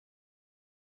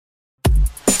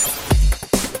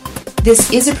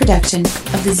This is a production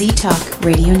of the Z-Talk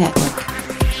Radio Network.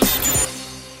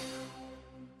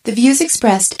 The views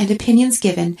expressed and opinions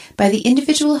given by the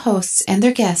individual hosts and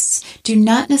their guests do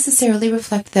not necessarily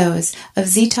reflect those of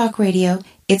Z-Talk Radio,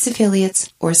 its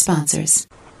affiliates, or sponsors.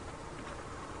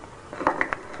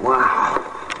 Wow.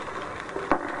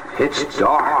 It's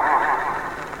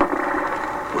dark.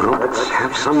 Well, let's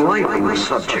have some light on the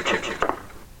subject.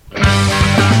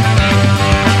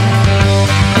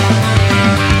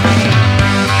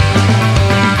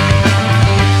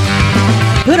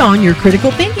 Put on your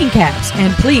critical thinking caps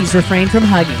and please refrain from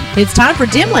hugging. It's time for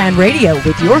Dimland Radio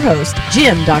with your host,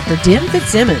 Jim Dr. Dim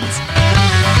Fitzsimmons.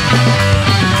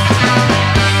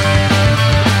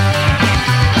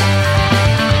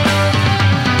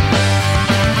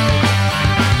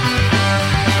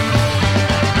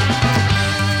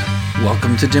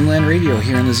 Welcome to Dimland Radio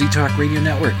here on the Z-Talk Radio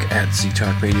Network at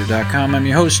ztalkradio.com. I'm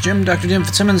your host, Jim Dr. Dim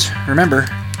Fitzsimmons. Remember,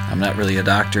 I'm not really a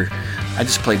doctor. I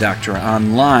just play doctor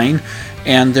online.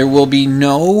 And there will be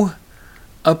no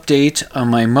update on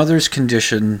my mother's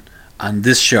condition on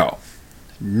this show.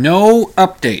 No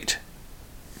update.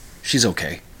 She's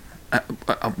okay.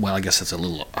 Well, I guess that's a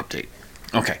little update.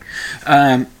 Okay.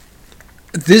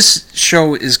 This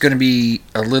show is going to be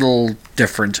a little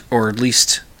different, or at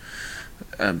least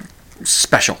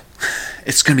special.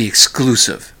 It's going to be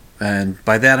exclusive. And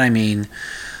by that I mean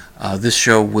this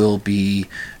show will be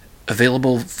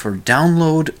available for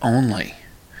download only.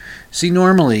 See,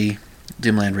 normally,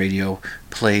 Dimland Radio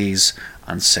plays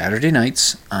on Saturday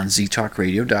nights on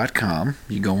ztalkradio.com.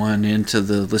 You go on into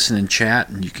the listen and chat,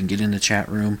 and you can get in the chat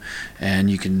room,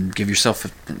 and you can give yourself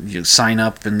sign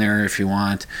up in there if you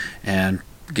want, and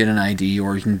get an ID,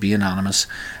 or you can be anonymous,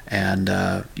 and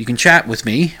you can chat with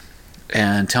me,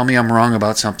 and tell me I'm wrong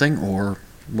about something, or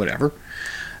whatever.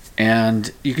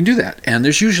 And you can do that. And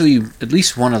there's usually at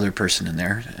least one other person in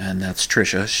there, and that's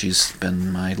Trisha. She's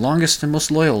been my longest and most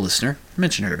loyal listener. I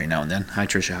mention her every now and then. Hi,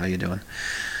 Trisha. How you doing?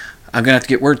 I'm going to have to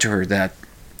get word to her that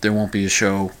there won't be a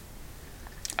show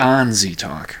on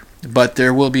Z-Talk, but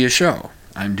there will be a show.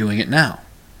 I'm doing it now.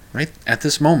 Right at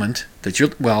this moment that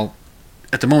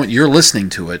at the moment you're listening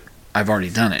to it, I've already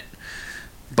done it.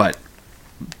 But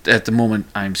at the moment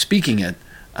I'm speaking it,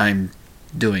 I'm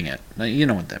doing it. Now, you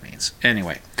know what that means.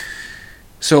 Anyway,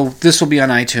 so this will be on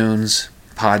iTunes,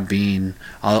 Podbean.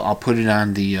 I'll put it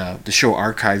on the show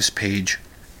archives page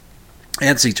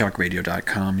at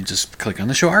ztalkradio.com. You just click on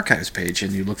the show archives page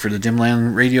and you look for the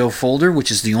Dimland Radio folder,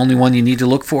 which is the only one you need to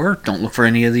look for. Don't look for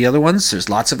any of the other ones. There's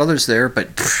lots of others there, but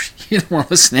you don't want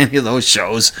to listen to any of those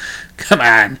shows. Come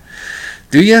on.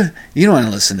 Do you? You don't want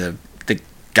to listen to the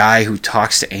guy who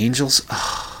talks to angels?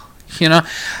 Oh. You know,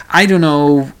 I don't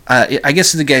know. I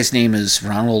guess the guy's name is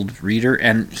Ronald Reeder,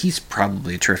 and he's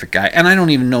probably a terrific guy. And I don't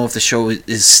even know if the show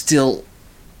is still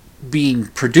being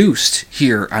produced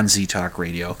here on Z-Talk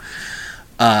Radio.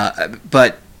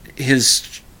 But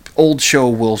his old show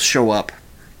will show up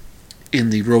in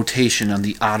the rotation on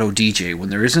the Auto DJ. When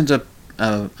there isn't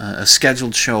a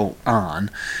scheduled show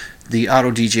on, the Auto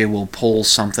DJ will pull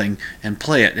something and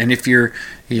play it. And if you're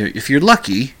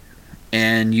lucky,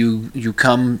 and you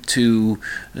come to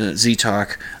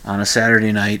Z-Talk on a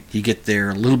Saturday night, you get there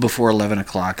a little before 11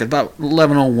 o'clock. At about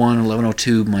 11:01,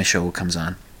 11:02, my show comes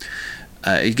on.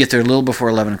 You get there a little before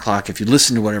 11 o'clock. If you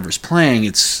listen to whatever's playing,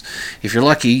 if you're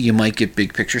lucky, you might get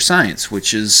Big Picture Science,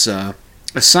 which is a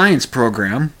science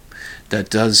program that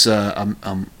does a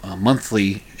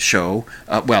monthly show.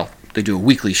 They do a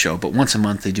weekly show, but once a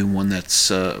month they do one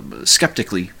that's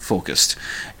skeptically focused.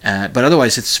 But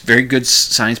otherwise, it's very good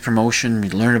science promotion. You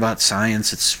learn about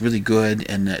science. It's really good,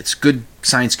 and it's good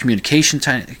science communication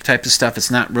type of stuff. It's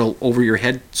not real over your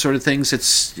head sort of things.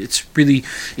 It's really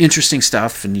interesting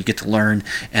stuff, and you get to learn.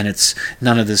 And it's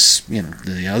none of this,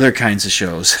 the other kinds of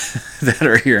shows that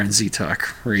are here on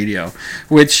Z-Talk Radio,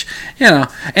 which,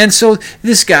 And so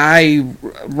this guy,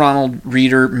 Ronald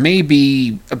Reeder, may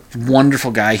be a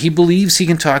wonderful guy. He believes he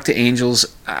can talk to angels.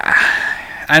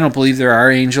 I don't believe there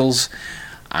are angels.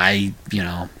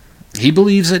 He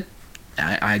believes it.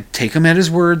 I take him at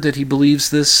his word that he believes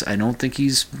this. I don't think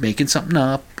he's making something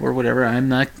up or whatever. I'm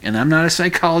not a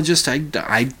psychologist.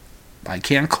 I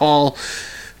can't call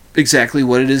exactly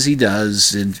what it is he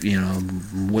does and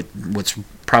what's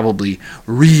probably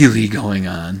really going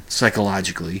on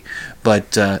psychologically.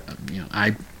 But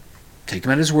I take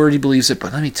him at his word. He believes it.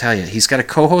 But let me tell you, he's got a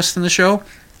co-host in the show.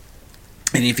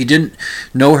 And if you didn't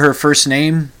know her first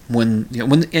name, when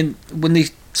they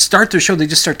start their show, they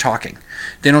just start talking.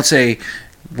 They don't say,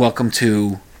 "Welcome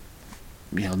to,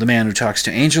 the man who talks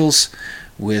to angels,"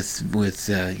 with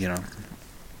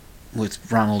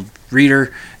Ronald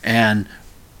Reeder, and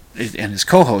and his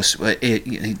co-host,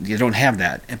 you don't have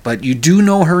that. But you do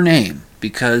know her name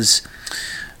because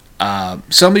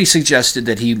somebody suggested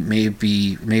that he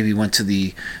maybe went to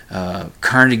the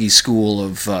Carnegie School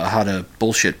of how to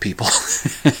bullshit people.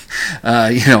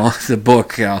 The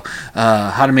book,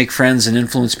 How to Make Friends and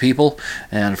Influence People.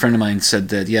 And a friend of mine said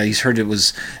that he's heard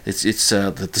it's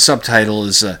the subtitle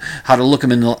is How to Look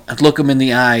 'em in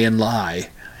the Eye and Lie.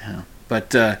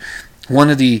 But one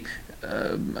of the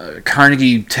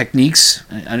Carnegie techniques,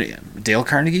 Dale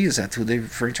Carnegie, is that who they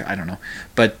refer to? I don't know.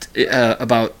 But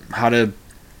about how to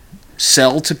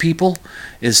sell to people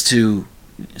is to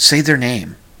say their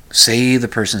name, say the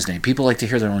person's name. People like to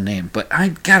hear their own name, but I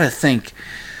gotta think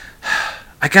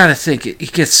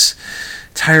it gets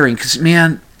tiring because,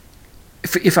 man,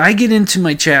 if I get into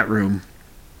my chat room,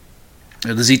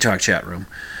 or the Z-Talk chat room,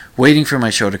 waiting for my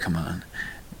show to come on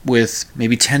with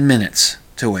maybe 10 minutes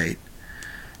to wait,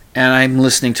 and I'm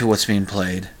listening to what's being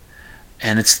played,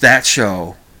 and it's that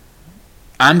show,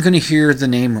 I'm going to hear the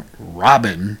name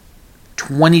Robin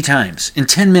 20 times. In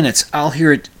 10 minutes, I'll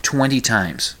hear it 20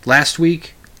 times. Last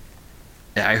week,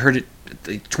 I heard it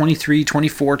 23,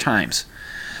 24 times.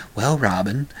 Well,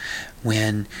 Robin,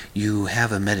 when you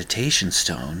have a meditation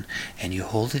stone and you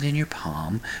hold it in your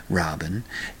palm, Robin,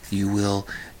 you will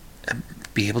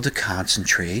be able to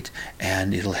concentrate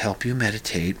and it'll help you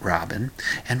meditate, Robin.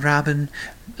 And Robin,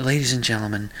 ladies and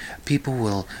gentlemen, people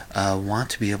will want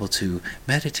to be able to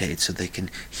meditate so they can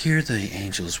hear the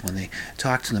angels when they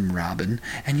talk to them, Robin.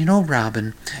 And you know,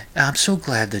 Robin, I'm so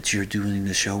glad that you're doing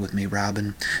the show with me,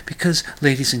 Robin, because,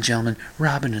 ladies and gentlemen,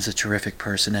 Robin is a terrific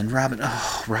person. And Robin,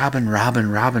 Robin.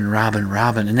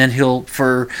 And then he'll,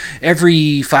 for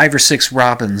every 5 or 6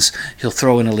 Robins, he'll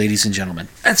throw in a ladies and gentlemen.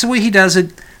 That's the way he does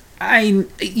it. I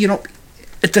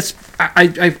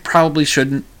probably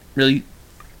shouldn't really.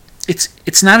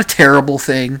 It's not a terrible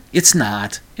thing. It's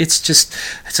not.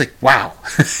 It's like, wow.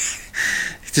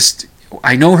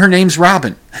 I know her name's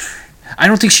Robin. I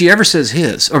don't think she ever says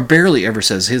his, or barely ever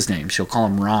says his name. She'll call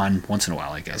him Ron once in a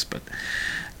while, I guess. But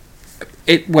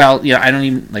I don't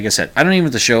even, like I said, I don't even know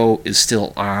if the show is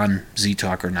still on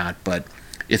Z-Talk or not, but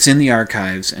it's in the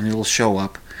archives and it'll show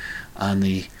up on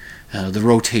the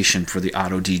rotation for the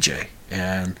Auto DJ.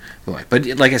 And but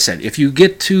like I said, if you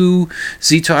get to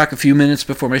Z-Talk a few minutes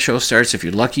before my show starts, if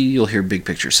you're lucky, you'll hear Big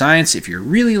Picture Science. If you're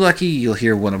really lucky, you'll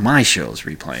hear one of my shows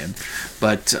replaying.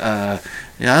 But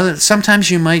sometimes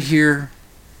you might hear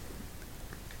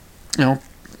a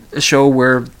show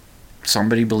where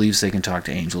somebody believes they can talk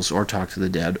to angels or talk to the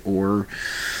dead or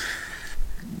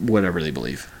whatever they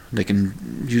believe. They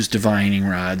can use divining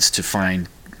rods to find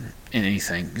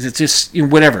anything. It's just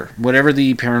whatever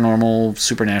the paranormal,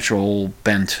 supernatural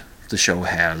bent the show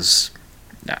has.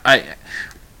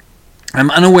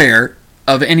 I'm unaware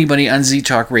of anybody on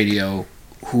Z-Talk Radio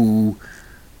who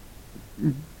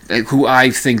I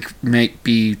think might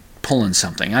be pulling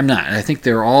something. I'm not. I think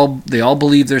they all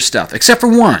believe their stuff, except for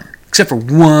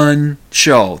one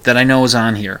show that I know is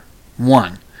on here.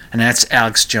 One. And that's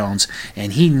Alex Jones,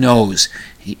 and he knows,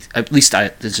 this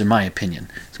is my opinion.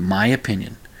 It's my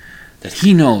opinion that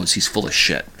he knows he's full of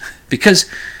shit because he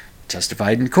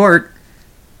testified in court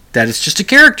that it's just a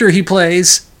character he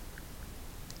plays.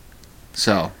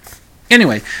 So,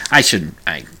 anyway, I shouldn't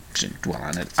dwell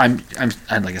on it. I'm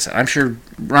like I said, I'm sure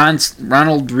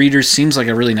Ronald Reader seems like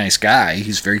a really nice guy.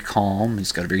 He's very calm.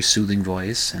 He's got a very soothing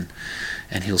voice,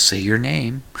 and he'll say your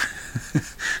name.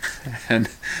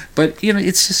 But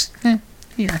it's just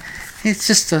it's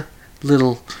just a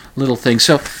little thing.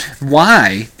 So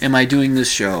why am I doing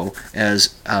this show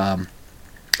as a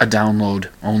download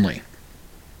only?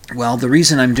 Well, the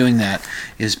reason I'm doing that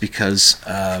is because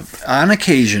on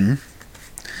occasion,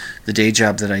 the day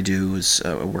job that I do is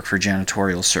I work for a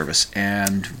janitorial service,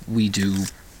 and we do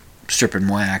strip and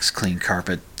wax, clean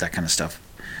carpet, that kind of stuff.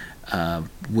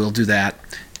 We'll do that.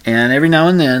 And every now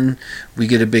and then, we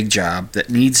get a big job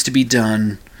that needs to be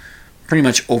done pretty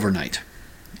much overnight.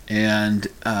 And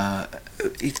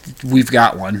we've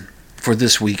got one for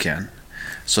this weekend.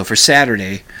 So for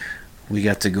Saturday, we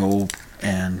got to go,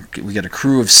 and we got a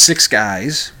crew of 6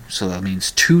 guys. So that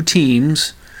means 2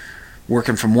 teams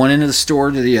working from one end of the store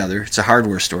to the other. It's a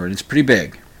hardware store, and it's pretty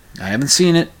big. I haven't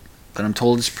seen it, but I'm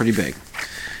told it's pretty big.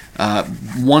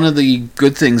 One of the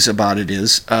good things about it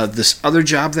is this other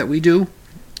job that we do,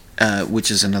 which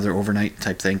is another overnight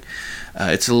type thing.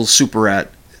 It's a little superette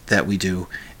that we do,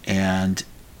 and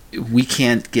we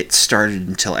can't get started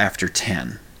until after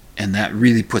 10, and that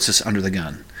really puts us under the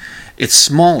gun. It's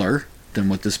smaller than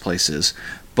what this place is,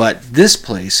 but this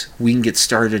place we can get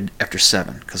started after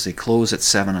 7 because they close at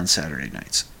 7 on Saturday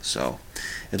nights. So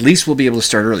at least we'll be able to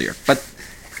start earlier. But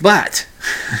But,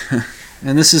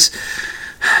 and this is,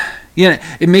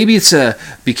 maybe it's a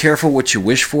be careful what you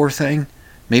wish for thing.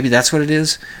 Maybe that's what it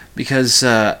is, because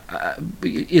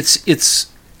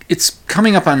it's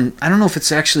coming up on, I don't know if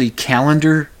it's actually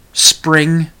calendar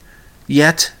spring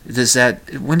yet.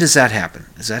 When does that happen?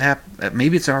 Does that happen?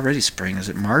 Maybe it's already spring. Is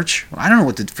it March? I don't know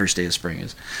what the first day of spring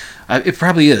is. It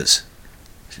probably is.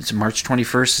 It's March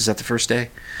 21st. Is that the first day?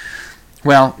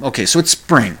 Well, okay, so it's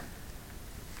spring.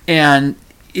 And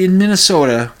in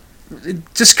Minnesota,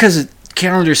 just because the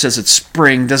calendar says it's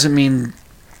spring doesn't mean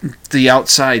the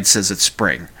outside says it's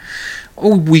spring.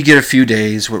 Oh, we get a few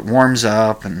days where it warms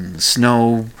up and the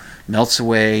snow melts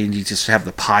away, and you just have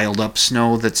the piled up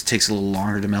snow that takes a little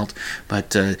longer to melt.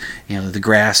 But the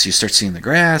grass, you start seeing the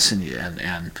grass,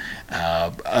 and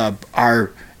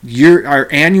our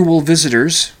annual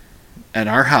visitors at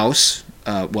our house,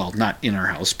 well, not in our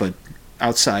house, but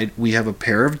outside, we have a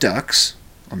pair of ducks,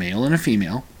 a male and a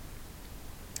female,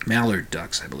 mallard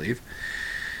ducks, I believe.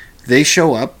 They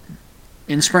show up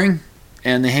in spring,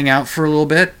 and they hang out for a little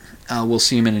bit. We'll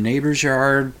see them in a neighbor's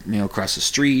yard, across the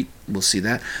street. We'll see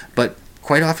that. But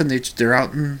quite often they're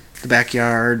out in the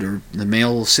backyard, or the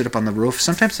male will sit up on the roof.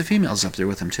 Sometimes the female's up there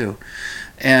with them too.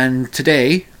 And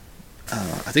today,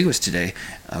 I think it was today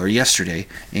or yesterday,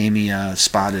 Amy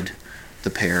spotted the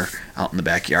pair out in the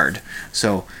backyard.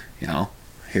 So,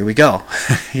 here we go.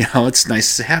 It's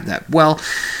nice to have that. Well,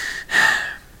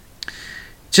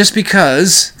 just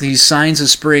because these signs of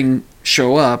spring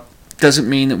show up doesn't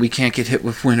mean that we can't get hit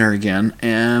with winter again,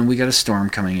 and we got a storm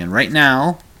coming in. Right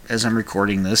now, as I'm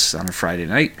recording this on a Friday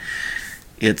night,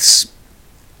 it's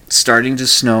starting to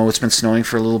snow. It's been snowing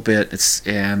for a little bit. It's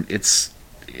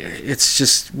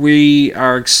just, we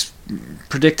are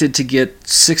predicted to get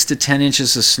 6 to 10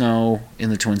 inches of snow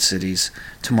in the Twin Cities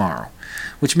tomorrow,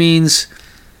 which means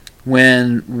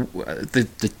when the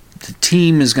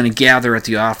team is going to gather at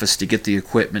the office to get the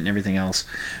equipment and everything else,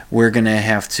 we're going to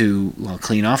have to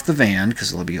clean off the van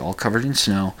because it'll be all covered in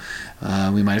snow.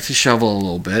 We might have to shovel a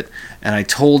little bit. And I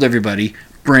told everybody,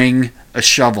 bring a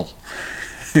shovel.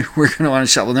 We're going to want a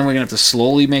shovel. And then we're going to have to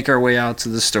slowly make our way out to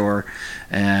the store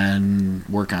and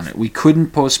work on it. We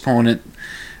couldn't postpone it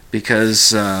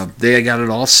because they got it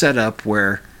all set up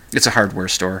where it's a hardware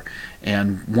store.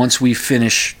 And once we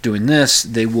finish doing this,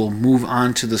 they will move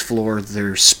on to the floor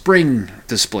their spring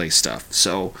display stuff.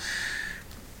 So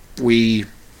we're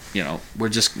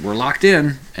we're locked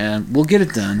in, and we'll get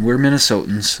it done. We're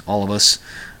Minnesotans, all of us,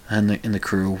 and in the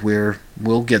crew.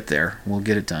 We'll get there. We'll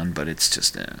get it done. But it's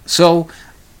just so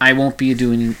I won't be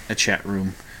doing a chat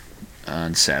room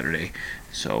on Saturday.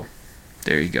 So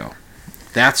there you go.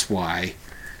 That's why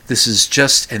this is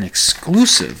just an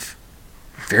exclusive.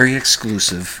 Very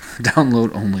exclusive,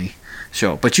 download only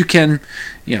show. But you can,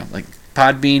 like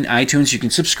Podbean, iTunes, you can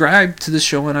subscribe to the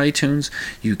show on iTunes.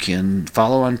 You can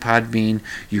follow on Podbean.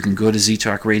 You can go to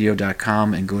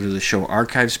ztalkradio.com and go to the show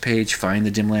archives page, find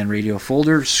the Dimland Radio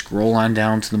folder, scroll on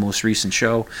down to the most recent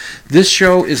show. This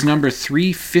show is number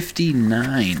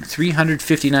 359.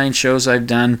 359 shows I've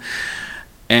done.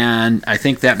 And I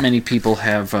think that many people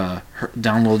have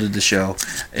downloaded the show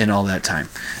in all that time.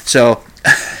 So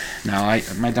now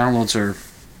my downloads are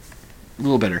a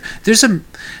little better. There's a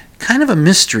kind of a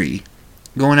mystery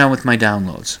going on with my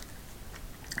downloads.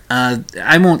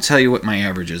 I won't tell you what my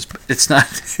average is. But it's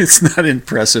not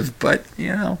impressive. But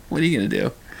what are you gonna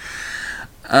do?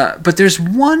 But there's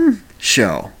one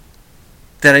show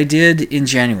that I did in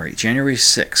January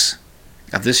 6th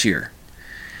of this year,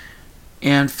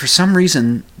 and for some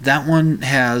reason that one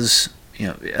has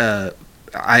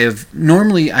I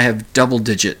have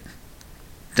double-digit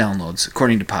downloads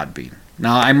according to Podbean.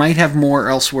 Now I might have more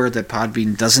elsewhere that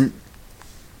Podbean doesn't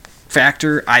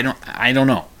factor. I don't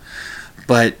know,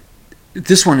 but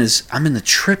this one I'm in the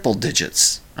triple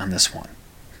digits on this one,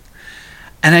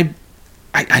 and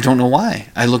I don't know why.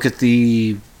 I look at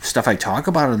the stuff I talk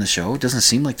about on the show. It doesn't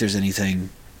seem like there's anything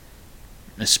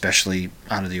especially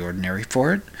out of the ordinary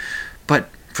for it, but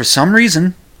for some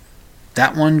reason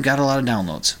that one got a lot of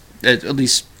downloads, at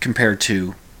least compared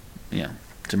to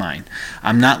to mine.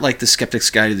 I'm not like the Skeptic's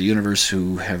Guide to the Universe,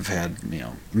 who have had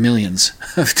millions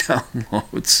of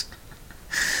downloads,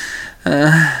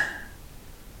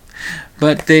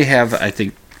 but they have, I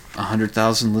think,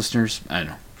 100,000 listeners. I don't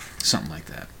know, something like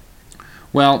that.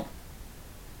 Well,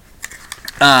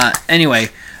 anyway,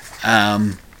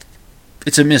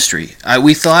 it's a mystery.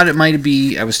 We thought it might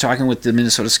be. I was talking with the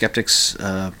Minnesota Skeptics.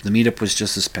 The meetup was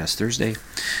just this past Thursday,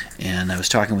 and I was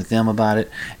talking with them about it.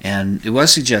 And it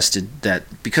was suggested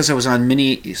that because I was on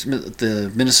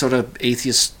the Minnesota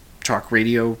Atheist Talk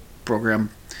Radio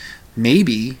program,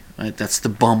 maybe that's the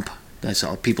bump I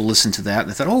saw people listen to that, and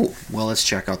I thought, oh, well, let's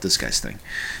check out this guy's thing.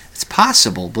 It's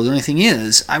possible, but the only thing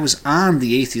is, I was on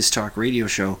the Atheist Talk radio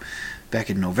show back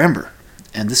in November,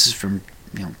 and this is from,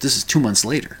 this is 2 months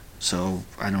later, so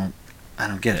I don't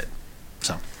get it.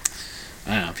 So,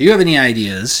 I don't know. If you have any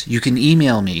ideas, you can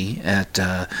email me at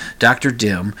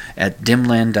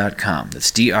drdim@dimland.com.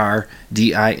 That's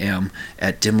DRDIM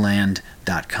at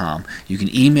dimland.com. You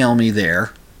can email me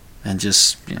there and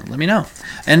just let me know.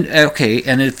 And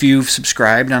and if you've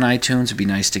subscribed on iTunes, it'd be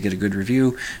nice to get a good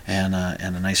review and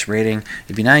a nice rating.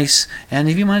 It'd be nice. And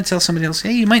if you want to tell somebody else,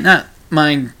 hey, you might not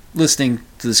mind listening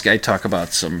to this guy talk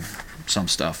about some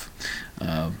stuff.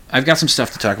 I've got some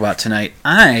stuff to talk about tonight.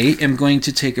 I am going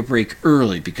to take a break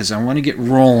early because I want to get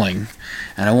rolling,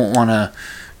 and I won't want to,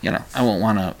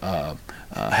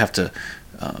 have to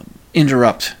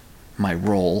interrupt my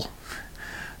roll.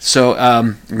 So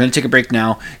I'm going to take a break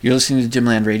now. You're listening to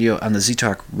Dimland Radio on the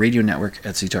ZTalk Radio Network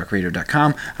at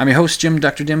ztalkradio.com. I'm your host, Jim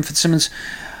Dr. Dim Fitzsimmons.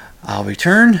 I'll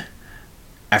return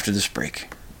after this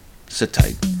break. Sit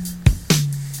tight.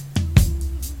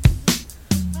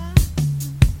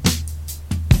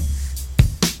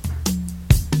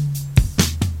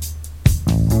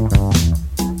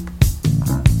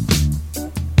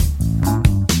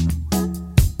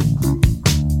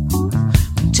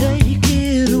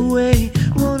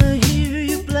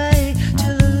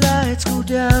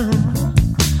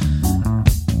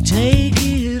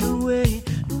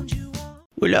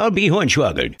 Well, I'll be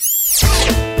hornswoggled.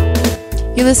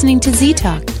 You're listening to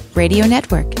Z-Talk Radio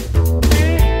Network.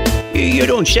 You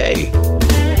don't say.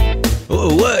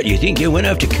 Oh, what? You think you went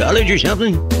off to college or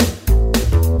something?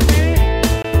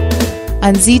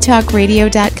 On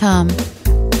ztalkradio.com.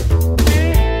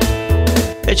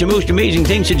 That's the most amazing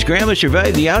thing since Grandma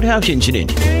survived the outhouse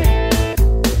incident.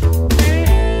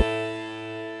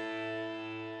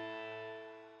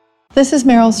 This is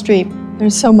Meryl Streep.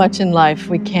 There's so much in life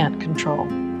we can't control.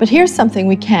 But here's something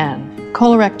we can: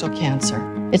 colorectal cancer.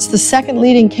 It's the second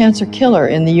leading cancer killer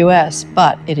in the U.S.,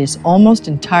 but it is almost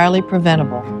entirely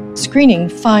preventable. Screening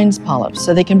finds polyps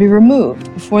so they can be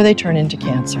removed before they turn into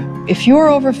cancer. If you're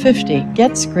over 50,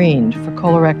 get screened for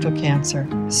colorectal cancer.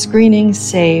 Screening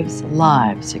saves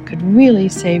lives. It could really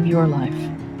save your life.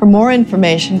 For more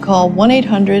information, call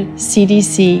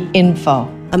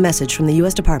 1-800-CDC-INFO. A message from the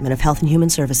U.S. Department of Health and Human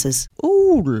Services.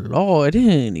 Oh, Lord,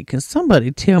 honey, can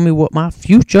somebody tell me what my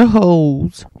future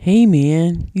holds? Hey,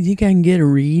 man, you think I can get a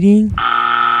reading?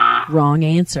 Wrong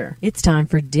answer. It's time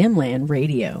for Dimland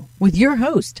Radio with your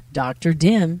host, Dr.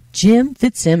 Dim, Jim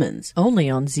Fitzsimmons, only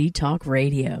on Z-Talk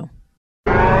Radio.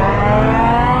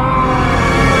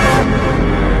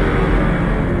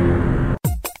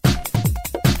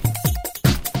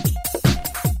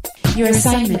 Your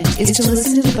assignment is to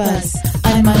listen to The Buzz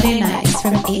on Monday nights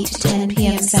from 8 to 10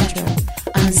 p.m. Central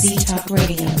on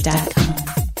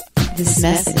ztalkradio.com. This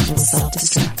message will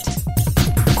self-destruct.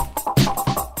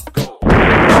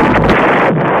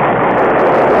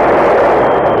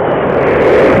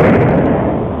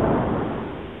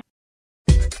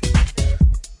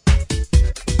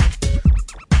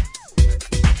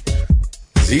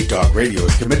 Z-Talk Radio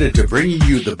is committed to bringing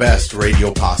you the best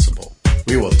radio possible.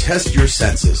 We will test your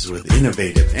senses with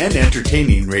innovative and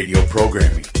entertaining radio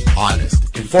programming.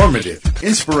 Honest, informative,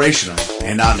 inspirational,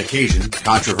 and on occasion,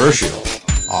 controversial.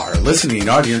 Our listening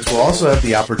audience will also have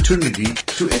the opportunity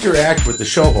to interact with the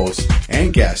show hosts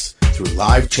and guests through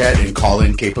live chat and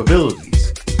call-in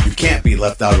capabilities. You can't be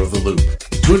left out of the loop.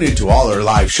 Tune into all our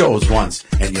live shows once,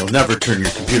 and you'll never turn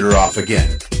your computer off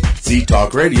again.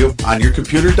 Z-Talk Radio on your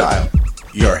computer dial.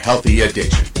 Your healthy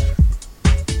addiction.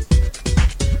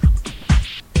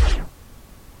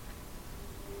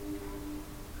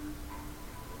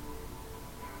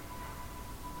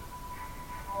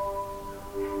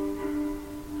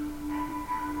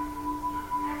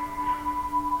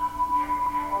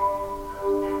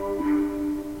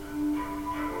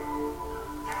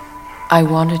 I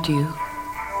wanted you.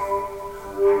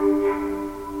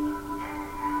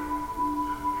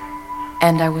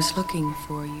 And I was looking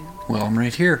for you. Well, I'm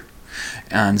right here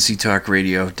on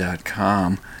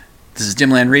ztalkradio.com. This is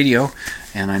Dimland Radio,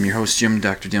 and I'm your host, Jim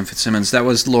Dr. Dim Fitzsimmons. That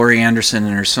was Laurie Anderson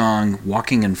and her song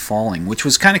Walking and Falling, which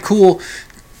was kind of cool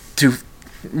to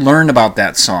learn about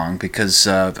that song because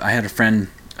I had a friend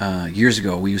years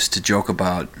ago. We used to joke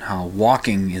about how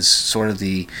walking is sort of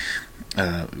the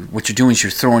what you're doing is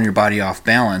you're throwing your body off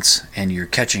balance and you're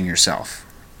catching yourself,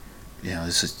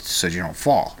 so you don't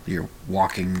fall. You're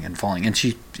walking and falling, and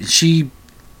she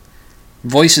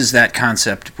voices that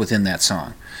concept within that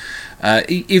song.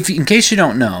 In case you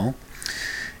don't know,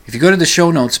 if you go to the show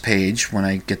notes page when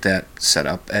I get that set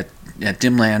up at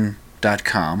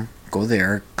dimland.com, go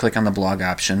there, click on the blog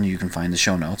option. You can find the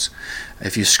show notes.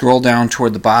 If you scroll down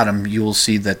toward the bottom, you will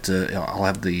see that I'll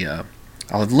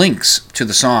have links to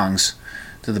the songs,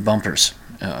 to the bumpers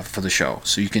for the show.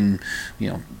 So you can,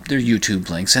 they're YouTube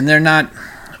links, and they're not.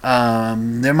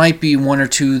 There might be one or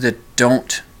two that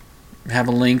don't have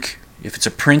a link. If it's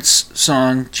a Prince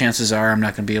song, chances are I'm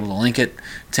not going to be able to link it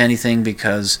to anything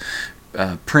because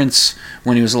Prince,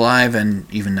 when he was alive,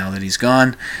 and even now that he's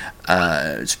gone,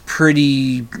 is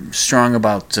pretty strong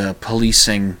about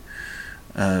policing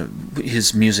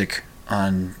his music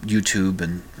on YouTube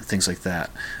and things like that.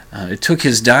 It took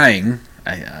his dying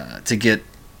to get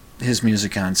his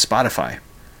music on Spotify.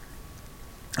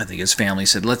 I think his family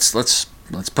said, let's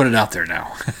put it out there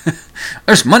now.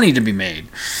 There's money to be made.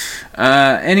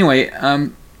 Anyway,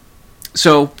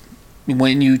 so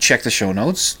when you check the show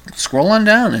notes, scroll on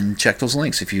down and check those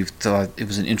links. If you thought it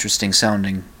was an interesting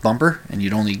sounding bumper, and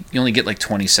you only get like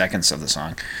 20 seconds of the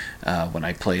song when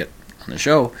I play it on the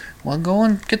show, well, go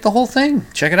and get the whole thing,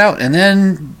 check it out, and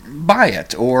then buy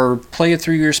it or play it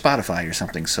through your Spotify or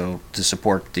something, so to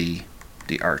support the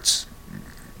arts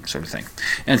sort of thing.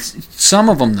 And some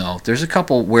of them, though, there's a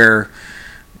couple where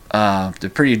they're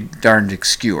pretty darned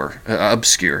obscure. They're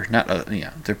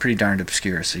pretty darned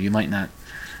obscure, so you might not.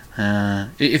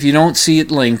 If you don't see it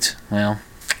linked, well,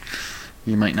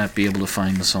 you might not be able to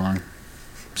find the song.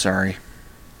 Sorry,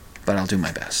 but I'll do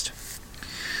my best.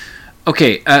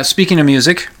 Okay, speaking of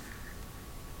music,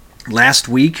 last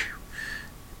week,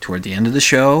 toward the end of the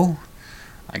show,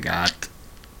 I got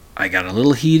a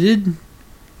little heated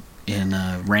in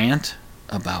a rant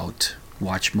about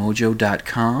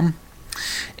WatchMojo.com.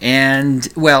 And,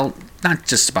 well, not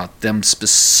just about them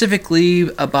specifically,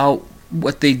 about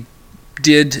what they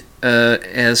did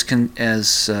as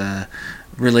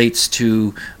relates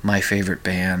to my favorite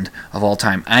band of all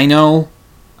time. I know,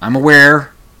 I'm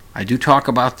aware, I do talk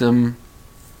about them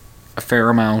a fair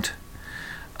amount.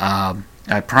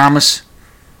 I promise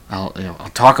I'll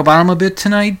talk about them a bit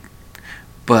tonight,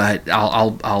 but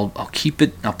I'll keep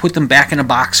it. I'll put them back in a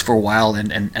box for a while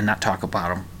and not talk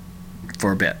about them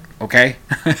for a bit. Okay,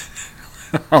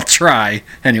 I'll try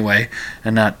anyway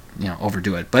and not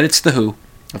overdo it. But it's The Who,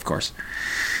 of course.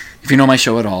 If you know my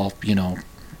show at all, you know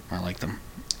I like them.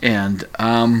 And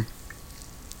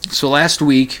so last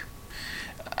week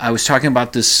I was talking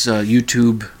about this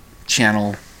YouTube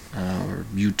channel or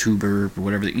YouTuber or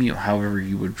whatever, however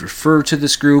you would refer to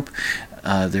this group.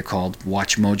 They're called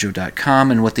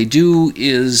WatchMojo.com, and what they do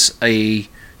is a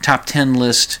top 10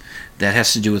 list that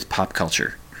has to do with pop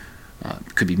culture.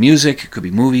 It could be music, it could be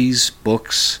movies,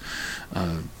 books,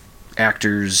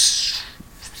 actors,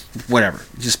 whatever,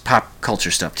 just pop culture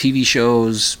stuff, TV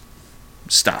shows,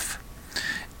 stuff.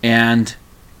 And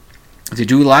they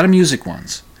do a lot of music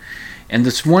ones. And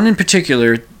this one in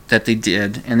particular that they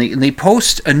did, and they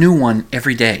post a new one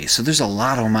every day, so there's a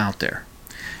lot of them out there.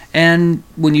 And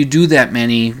when you do that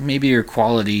many, maybe your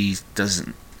quality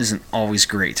isn't always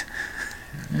great.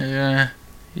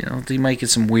 They might get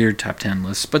some weird top 10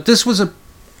 lists, but this was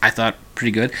I thought,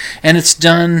 pretty good. And it's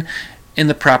done in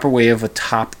the proper way of a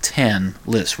top 10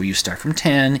 list, where you start from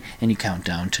 10 and you count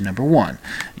down to number 1.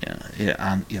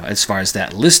 As far as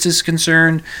that list is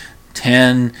concerned,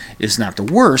 10 is not the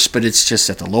worst, but it's just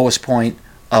at the lowest point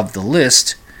of the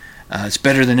list. It's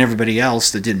better than everybody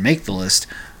else that didn't make the list,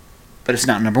 but it's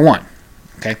not number 1.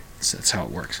 Okay, so that's how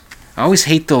it works. I always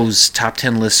hate those top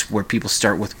 10 lists where people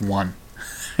start with 1.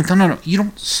 No, you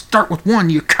don't start with 1,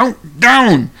 you count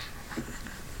down.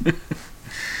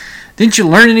 Didn't you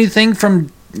learn anything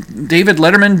from David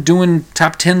Letterman doing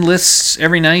top 10 lists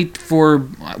every night for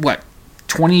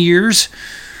 20 years?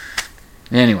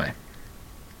 Anyway,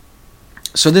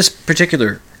 so this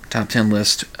particular top 10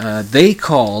 list, they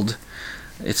called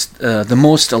it's the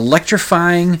most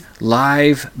electrifying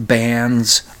live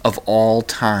bands of all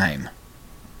time.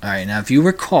 All right, now if you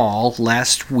recall,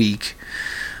 last week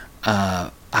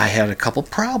I had a couple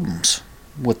problems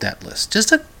with that list.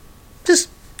 Just a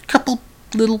couple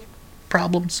little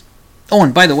problems. Oh,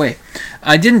 and by the way,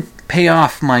 I didn't pay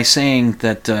off my saying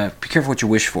that be careful what you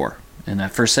wish for in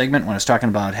that first segment when I was talking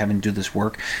about having to do this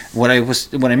work. What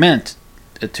I meant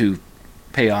to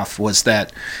pay off was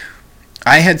that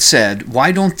I had said,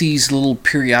 why don't these little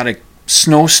periodic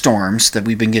snowstorms that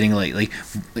we've been getting lately,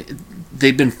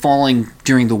 they've been falling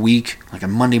during the week, like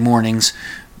on Monday mornings,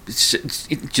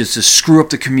 just to screw up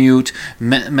the commute,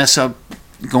 mess up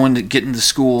getting to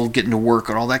school, getting to work,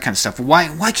 and all that kind of stuff.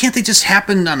 Why can't they just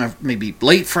happen on a maybe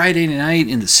late Friday night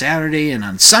into Saturday, and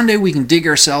on Sunday we can dig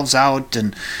ourselves out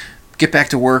and get back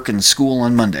to work and school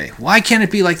on Monday? Why can't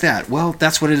it be like that? Well,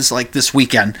 that's what it is like this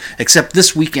weekend, except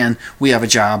this weekend we have a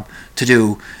job to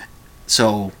do,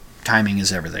 so timing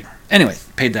is everything. Anyway,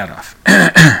 paid that off.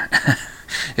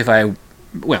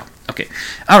 Okay.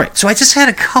 All right, so I just had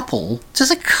a couple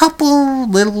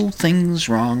little things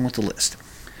wrong with the list.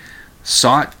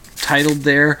 Saw it titled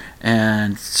there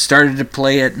and started to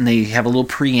play it, and they have a little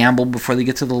preamble before they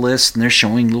get to the list, and they're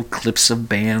showing little clips of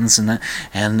bands and that,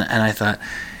 and I thought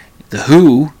The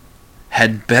Who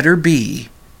had better be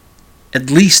at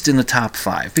least in the top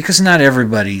 5, because not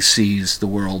everybody sees the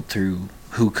world through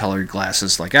Who-colored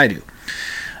glasses like I do.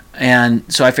 And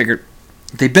so I figured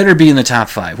they better be in the top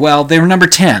 5. Well, they were number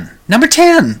 10. Number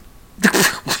 10!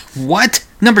 What?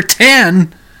 Number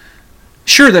 10?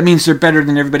 Sure, that means they're better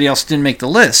than everybody else didn't make the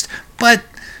list. But,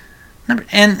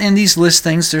 and these list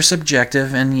things, they're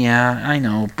subjective, and yeah, I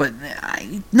know, but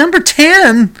number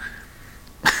 10?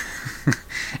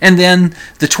 And then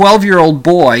the 12-year-old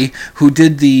boy who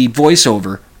did the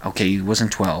voiceover, okay, he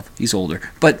wasn't 12, he's older,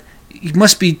 but he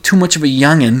must be too much of a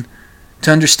youngin'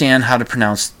 to understand how to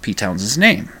pronounce Pete Townshend's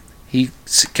name. He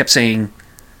kept saying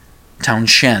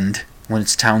Townshend when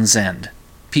it's Townsend.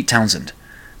 Pete Townshend.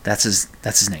 That's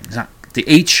his name. The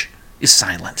H is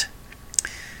silent.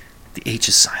 The H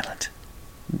is silent.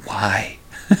 Why?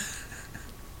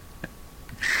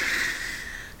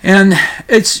 And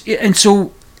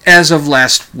so as of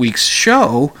last week's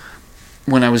show,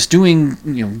 when I was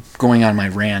doing, going on my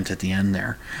rant at the end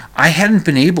there, I hadn't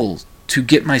been able to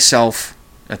get myself,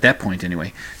 at that point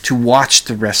anyway, to watch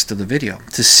the rest of the video,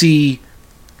 to see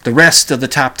the rest of the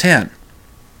top 10.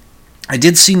 I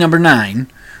did see number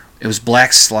 9. It was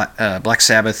Black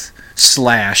Sabbath /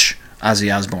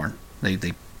 Ozzy Osbourne.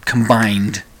 They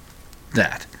combined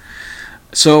that.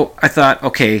 So I thought,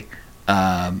 okay,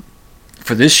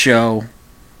 for this show,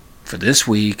 for this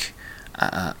week,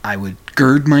 I would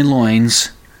gird my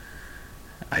loins.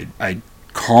 I'd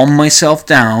calm myself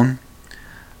down.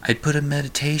 I'd put a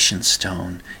meditation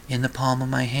stone in the palm of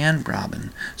my hand,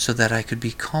 Robin, so that I could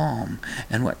be calm.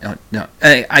 And what? No,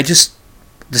 I just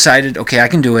decided, okay, I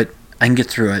can do it. I can get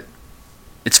through it.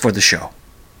 It's for the show.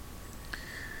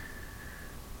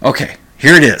 Okay,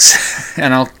 here it is.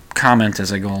 And I'll comment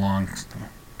as I go along.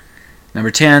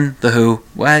 Number 10, The Who.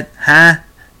 What? Huh?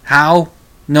 How?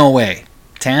 No way.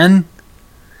 10?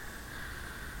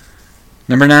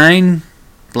 Number 9,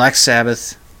 Black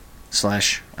Sabbath /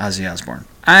 Ozzy Osbourne.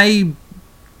 I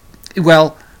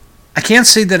can't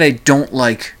say that I don't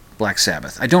like Black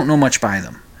Sabbath. I don't know much by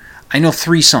them. I know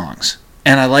 3 songs,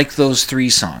 and I like those 3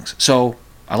 songs. So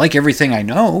I like everything I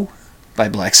know by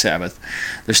Black Sabbath.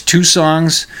 There's 2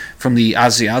 songs from the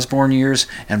Ozzy Osbourne years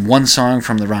and 1 song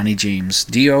from the Ronnie James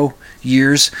Dio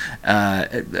years.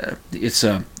 It's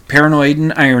Paranoid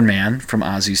and Iron Man from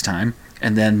Ozzy's time,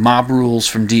 and then Mob Rules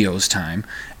from Dio's time.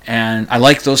 And I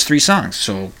like those 3 songs.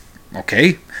 So,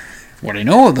 okay, what I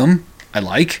know of them, I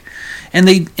like. And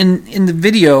they in the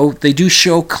video, they do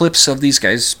show clips of these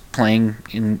guys playing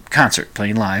in concert,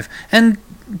 playing live. And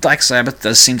Black Sabbath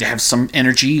does seem to have some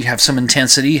energy, have some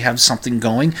intensity, have something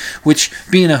going, which,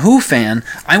 being a Who fan,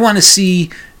 I want to see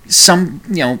some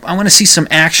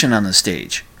action on the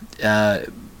stage.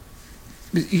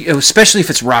 Especially if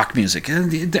it's rock music.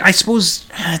 I suppose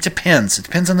it depends. It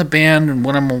depends on the band and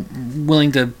what I'm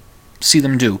willing to see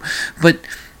them do. But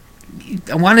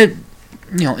I wanted,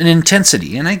 an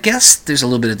intensity, and I guess there's a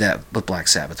little bit of that with Black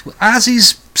Sabbath.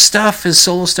 Ozzy's stuff, his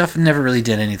solo stuff, never really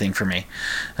did anything for me.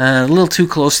 A little too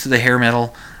close to the hair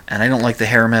metal, and I don't like the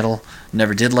hair metal.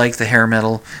 Never did like the hair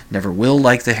metal. Never will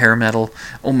like the hair metal.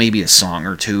 Oh, maybe a song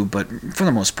or 2, but for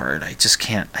the most part, I just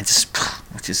can't. It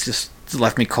just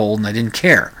left me cold, and I didn't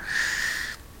care.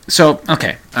 So,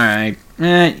 okay, all right.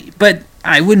 But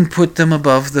I wouldn't put them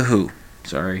above The Who.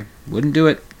 Sorry, wouldn't do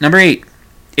it. Number 8,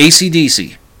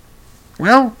 AC/DC.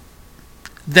 Well,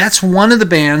 that's one of the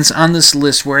bands on this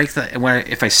list where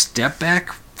if I step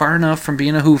back far enough from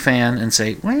being a Who fan and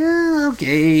say, well,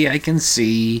 okay, I can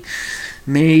see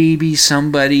maybe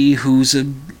somebody who's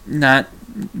not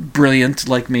brilliant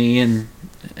like me and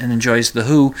enjoys The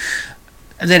Who,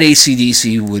 that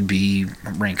AC/DC would be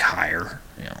rank higher.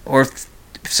 Or if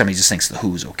somebody just thinks The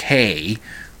Who's okay,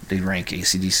 they rank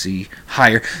AC/DC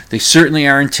higher. They certainly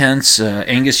are intense.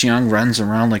 Angus Young runs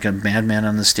around like a madman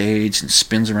on the stage and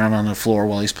spins around on the floor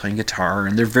while he's playing guitar.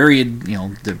 And they're very,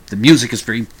 the music is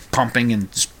very pumping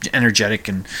and energetic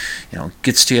and,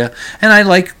 gets to you. And I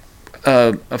like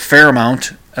a fair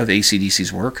amount of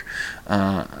AC/DC's work.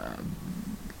 I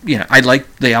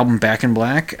like the album Back in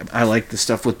Black. I like the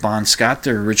stuff with Bon Scott,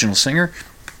 their original singer.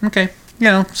 Okay,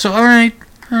 so all right,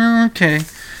 okay.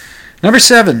 Number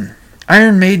 7,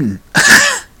 Iron Maiden.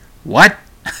 What?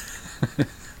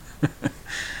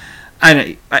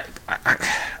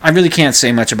 I really can't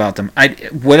say much about them.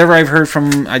 Whatever I've heard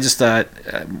from them, I just thought,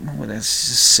 well, that's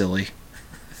just silly.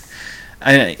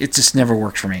 It just never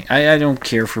worked for me. I don't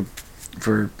care for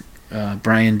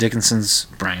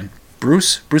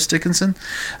Bruce Dickinson.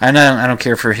 I don't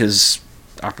care for his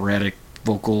operatic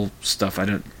vocal stuff.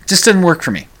 Just didn't work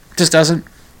for me. Just doesn't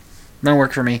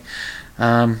work for me.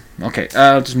 Okay,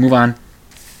 just move on.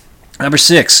 Number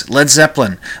 6, Led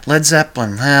Zeppelin. Led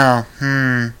Zeppelin. Well,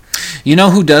 you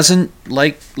know who doesn't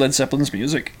like Led Zeppelin's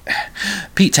music?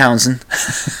 Pete Townsend.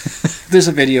 There's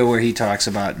a video where he talks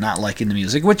about not liking the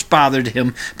music, which bothered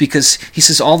him because he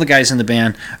says all the guys in the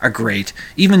band are great,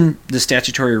 even the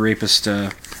statutory rapist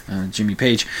Jimmy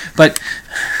Page. But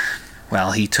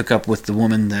well, he took up with the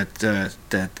woman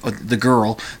the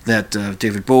girl that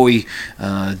David Bowie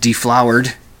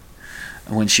deflowered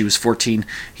when she was 14.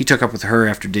 He took up with her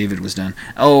after David was done.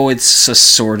 Oh, it's a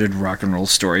sordid rock and roll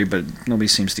story, but nobody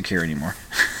seems to care anymore.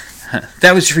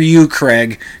 That was for you,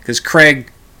 Craig, because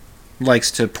Craig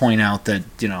likes to point out that,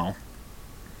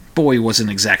 Bowie wasn't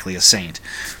exactly a saint.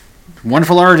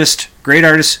 Wonderful artist, great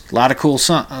artist, a lot of cool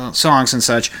songs and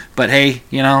such, but hey,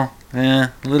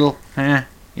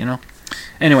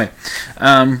 Anyway,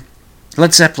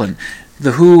 Led Zeppelin.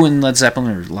 The Who and Led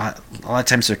Zeppelin are a lot of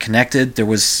times they're connected. There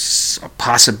was a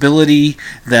possibility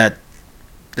that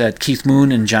Keith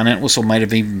Moon and John Entwistle might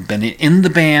have even been in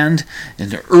the band in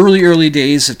the early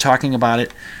days of talking about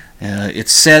it.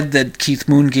 It's said that Keith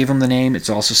Moon gave him the name. It's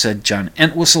also said John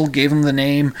Entwistle gave him the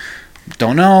name.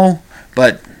 Don't know,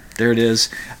 but there it is.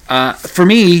 For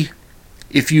me,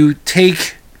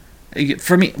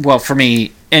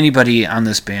 anybody on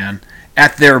this band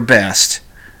at their best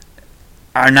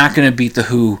are not going to beat the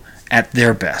Who at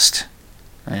their best.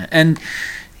 And,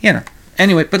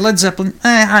 anyway, but Led Zeppelin,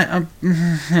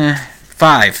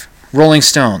 5, Rolling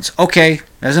Stones. Okay,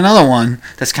 there's another one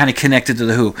that's kind of connected to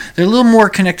the Who. They're a little more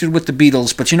connected with the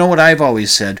Beatles, but you know what I've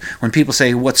always said when people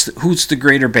say, who's the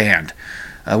greater band?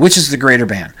 Which is the greater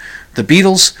band? The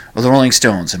Beatles or the Rolling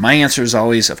Stones? And my answer is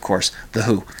always, of course, the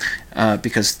Who,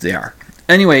 because they are.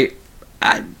 Anyway,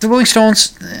 the Rolling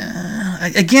Stones,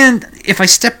 again, if I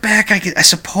step back, I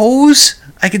suppose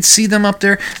I could see them up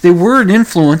there. They were an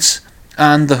influence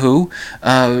on the Who.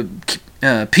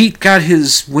 Pete got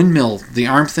his windmill, the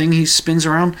arm thing he spins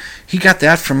around. He got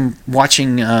that from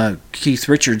watching Keith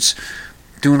Richards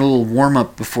doing a little warm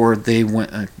up before they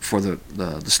went before the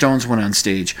Stones went on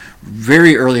stage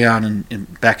very early on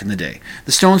back in the day.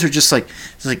 The Stones are just like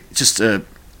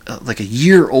a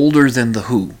year older than the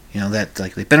Who.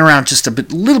 They've been around just a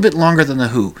little bit longer than the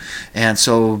Who, and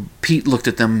so Pete looked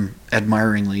at them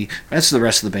admiringly. That's the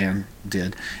rest of the band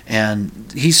did,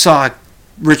 and he saw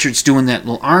Richards doing that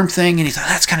little arm thing, and he thought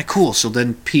that's kind of cool. So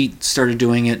then Pete started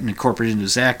doing it and incorporated it into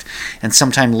his act. And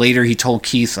sometime later, he told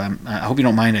Keith, "I hope you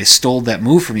don't mind, I stole that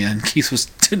move from you." And Keith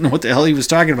didn't know what the hell he was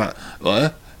talking about.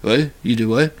 What? You do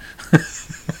what?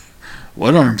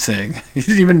 What arm thing? He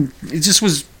didn't even.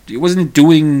 It wasn't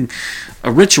doing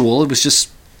a ritual. It was just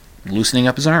loosening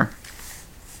up his arm.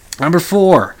 Number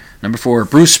four,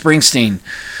 Bruce Springsteen.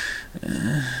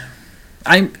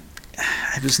 I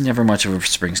was never much of a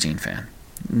Springsteen fan.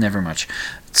 Never much.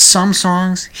 Some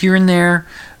songs here and there,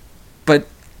 but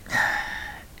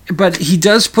he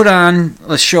does put on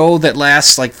a show that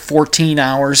lasts like 14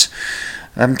 hours,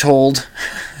 I'm told.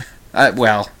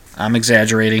 Well, I'm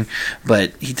exaggerating,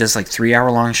 but he does like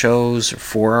 3-hour-long shows or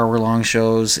 4-hour-long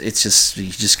shows. He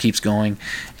just keeps going.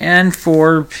 And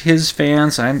for his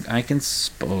fans, I can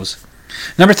suppose.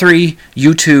 Number 3,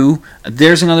 U2.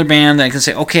 There's another band that I can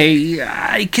say, okay,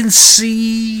 I can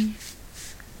see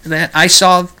that. I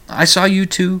saw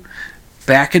U2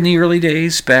 back in the early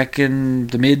days, back in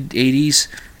the mid 80s.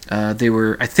 I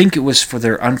think it was for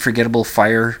their Unforgettable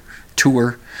Fire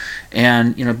tour.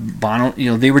 And Bono,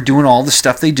 they were doing all the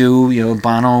stuff they do.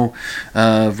 Bono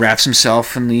wraps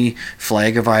himself in the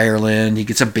flag of Ireland. He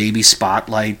gets a baby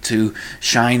spotlight to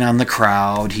shine on the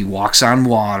crowd. He walks on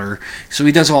water. So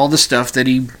he does all the stuff that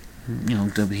we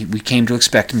came to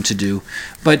expect him to do.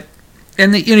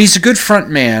 He's a good front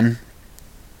man.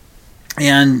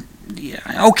 And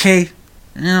okay,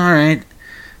 all right.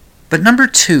 But number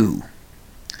 2,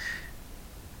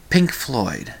 Pink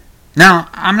Floyd. Now,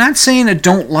 I'm not saying I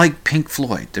don't like Pink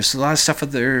Floyd. There's a lot of stuff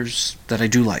of theirs that I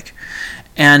do like.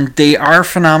 And they are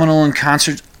phenomenal in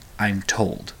concert, I'm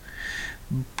told.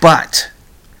 But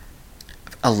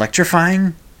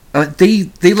electrifying,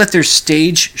 they let their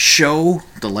stage show,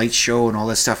 the light show and all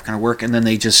that stuff kind of work, and then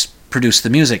they just produce the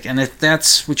music. And if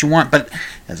that's what you want. But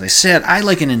as I said, I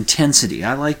like an intensity.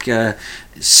 I like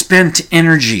spent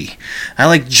energy. I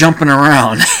like jumping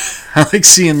around. I like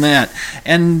seeing that.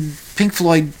 And Pink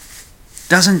Floyd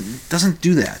doesn't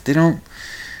do that. They don't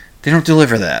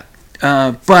deliver that.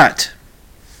 But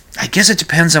I guess it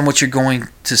depends on what you're going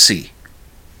to see.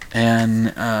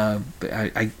 And I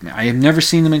have never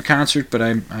seen them in concert, but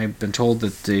I've been told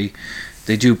that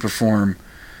they do perform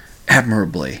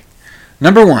admirably.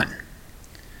 Number 1,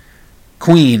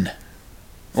 Queen.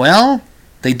 Well,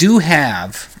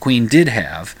 Queen did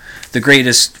have the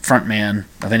greatest frontman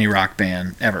of any rock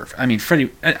band ever. I mean,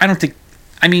 Freddie, I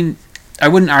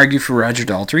wouldn't argue for Roger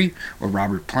Daltrey or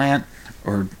Robert Plant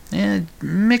or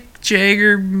Mick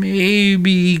Jagger,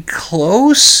 maybe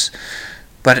close.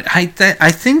 But I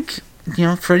think,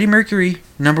 Freddie Mercury,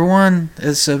 number 1,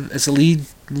 as a lead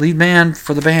man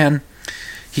for the band.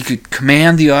 He could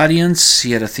command the audience.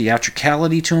 He had a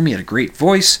theatricality to him. He had a great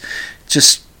voice.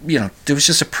 Just, there was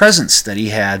just a presence that he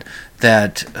had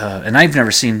that, and I've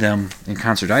never seen them in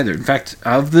concert either. In fact,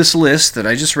 of this list that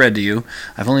I just read to you,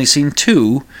 I've only seen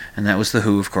 2, and that was The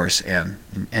Who, of course, and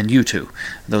U2.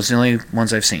 Those are the only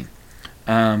ones I've seen.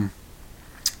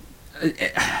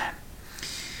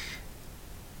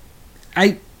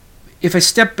 If I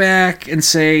step back and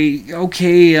say,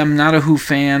 okay, I'm not a Who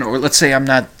fan, or let's say I'm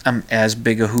as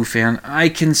big a Who fan, I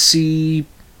can see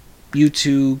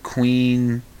U2,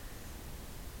 Queen,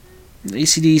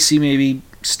 AC/DC, maybe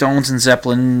Stones and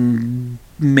Zeppelin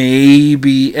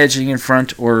maybe edging in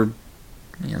front, or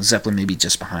Zeppelin maybe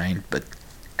just behind. But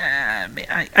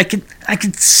I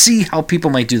could see how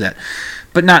people might do that,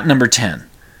 but not number 10.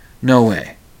 No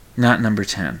way, not number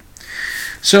 10.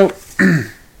 So.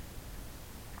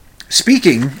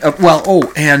 Speaking of,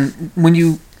 and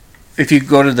if you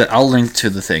go to I'll link to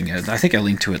the thing. I think I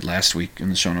linked to it last week in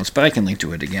the show notes, but I can link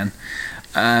to it again.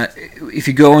 If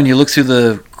you go and you look through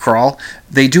the crawl,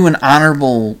 they do an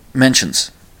honorable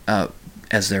mentions before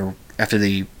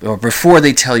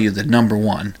they tell you the number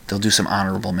 1. They'll do some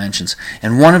honorable mentions,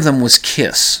 and one of them was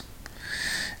Kiss.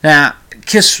 Now,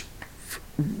 Kiss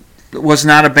was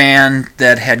not a band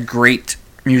that had great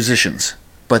musicians,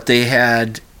 but they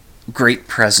had great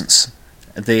presence.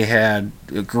 They had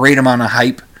a great amount of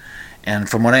hype, and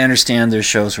from what I understand, their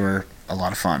shows were a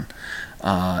lot of fun.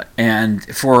 And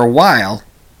for a while,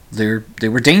 they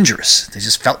were dangerous. They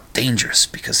just felt dangerous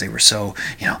because they were so,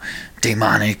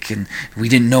 demonic, and we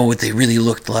didn't know what they really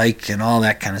looked like and all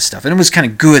that kind of stuff. And it was kind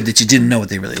of good that you didn't know what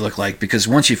they really looked like, because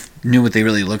once you knew what they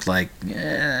really looked like,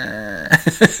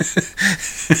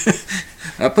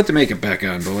 put the makeup back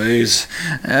on, boys.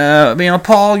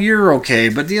 Paul, you're okay,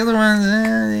 but the other ones,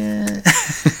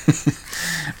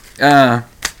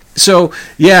 So,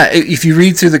 if you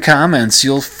read through the comments,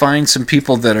 you'll find some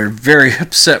people that are very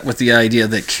upset with the idea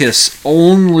that Kiss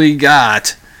only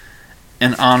got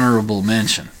an honorable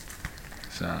mention.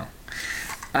 So,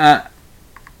 I'm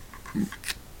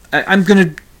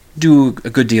going to do a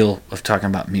good deal of talking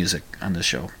about music on the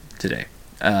show today,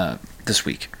 this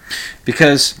week,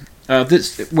 because I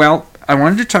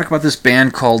wanted to talk about this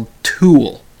band called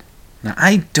Tool. Now,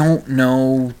 I don't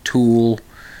know Tool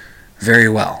very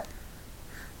well.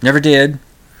 Never did.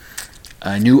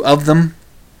 I knew of them.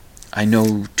 I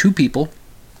know 2 people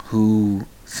who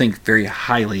think very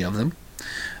highly of them.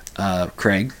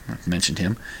 Craig, I've mentioned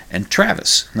him, and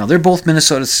Travis. Now, they're both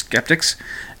Minnesota skeptics.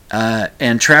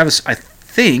 And Travis, I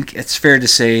think it's fair to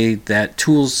say that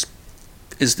Tool's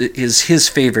is his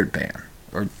favorite band,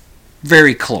 or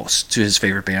very close to his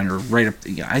favorite band, or right up.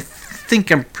 I think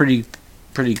I'm pretty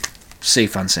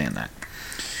safe on saying that.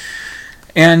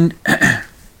 And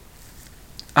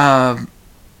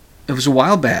it was a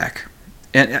while back,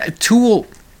 and Tool,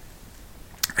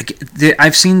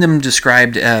 I've seen them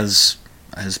described as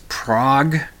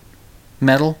prog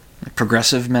metal,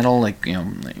 progressive metal, like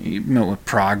you know what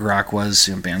prog rock was.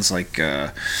 Bands like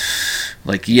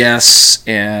Yes,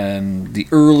 and the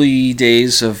early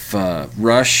days of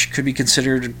Rush could be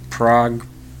considered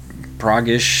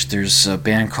prog-ish. There's a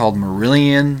band called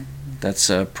Marillion, that's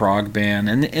a prog band,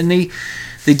 and they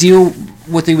deal,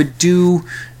 what they would do,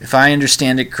 if I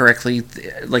understand it correctly,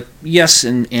 like Yes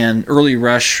and early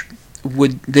Rush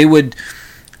they would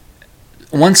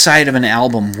one side of an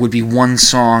album would be one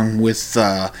song with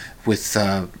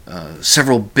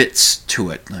several bits to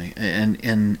it,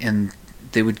 and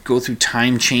they would go through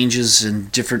time changes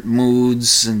and different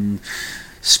moods and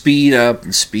speed up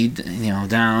and speed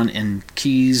down and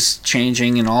keys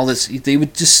changing and all this. They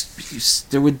would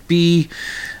there would be,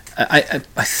 I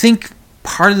think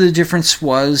part of the difference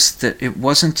was that it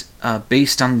wasn't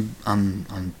based on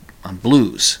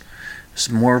blues. It's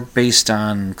more based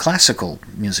on classical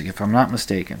music, if I'm not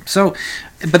mistaken. So,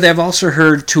 but I've also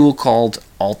heard Tool called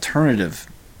alternative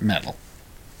metal,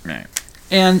 right?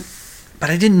 But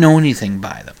I didn't know anything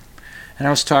by them. And I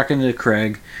was talking to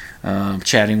Craig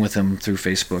chatting with him through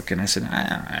Facebook, and I said,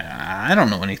 I don't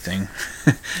know anything.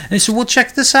 And he said, well,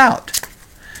 check this out.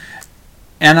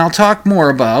 And I'll talk more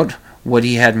about what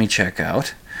he had me check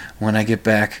out when I get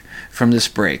back from this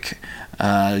break.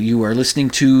 You are listening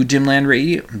to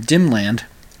Dimland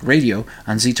Radio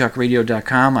on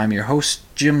ztalkradio.com. I'm your host,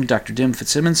 Jim, Dr. Dim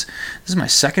Fitzsimmons. This is my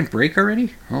second break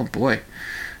already? Oh, boy.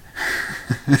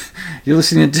 You're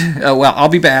listening to... I'll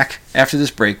be back after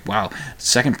this break. Wow,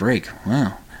 second break.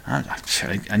 Wow.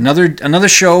 Another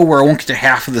show where I won't get to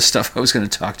half of the stuff I was going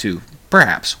to talk to.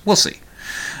 Perhaps. We'll see.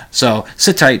 So,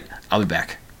 sit tight. I'll be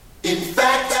back. In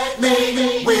fact,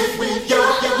 maybe with your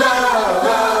love.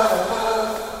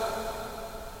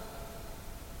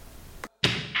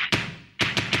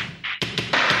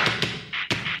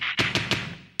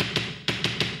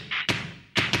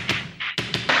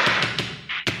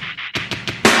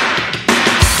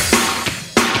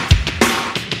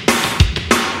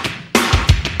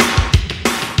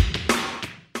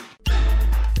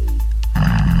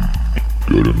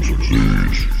 Get him some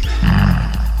Z's.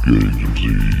 Getting some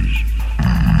Z's.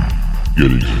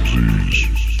 Getting some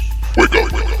Z's. Wake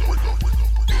up, wake up, wake up, wake up.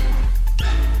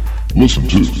 Listen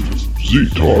to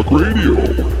Z-Talk Radio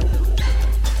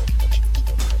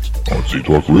on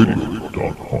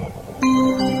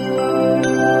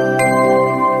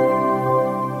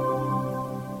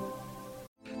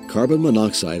ztalkradio.com. Carbon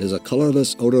monoxide is a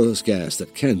colorless, odorless gas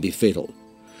that can be fatal.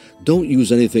 Don't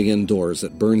use anything indoors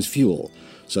that burns fuel,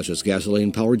 such as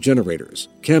gasoline-powered generators,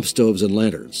 camp stoves and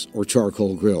lanterns, or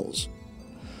charcoal grills.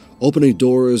 Opening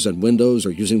doors and windows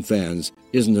or using fans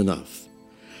isn't enough.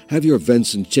 Have your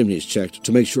vents and chimneys checked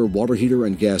to make sure water heater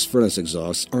and gas furnace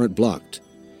exhausts aren't blocked.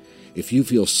 If you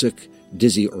feel sick,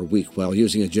 dizzy, or weak while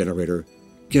using a generator,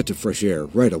 get to fresh air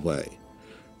right away.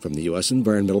 From the U.S.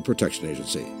 Environmental Protection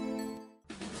Agency.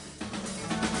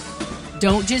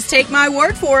 Don't just take my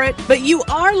word for it, but you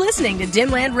are listening to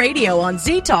Dimland Radio on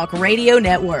Z-Talk Radio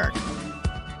Network.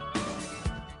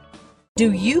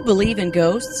 Do you believe in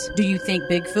ghosts? Do you think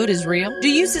Bigfoot is real? Do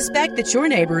you suspect that your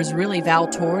neighbor is really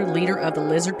Valtor, leader of the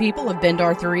lizard people of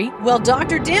Bendar 3? Well,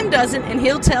 Dr. Dim doesn't, and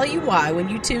he'll tell you why when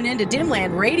you tune in to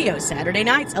Dimland Radio Saturday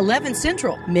nights, 11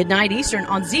 Central, midnight Eastern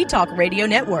on Z-Talk Radio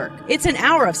Network. It's an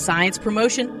hour of science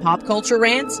promotion, pop culture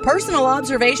rants, personal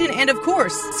observation, and, of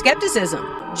course, skepticism.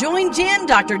 Join Jim,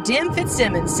 Dr. Dim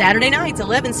Fitzsimmons, Saturday nights,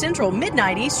 11 Central,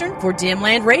 midnight Eastern, for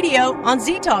Dimland Radio on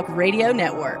Z-Talk Radio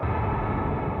Network.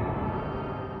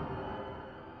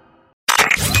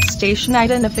 Station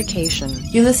identification.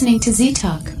 You're listening to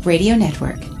Z-Talk Radio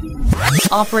Network.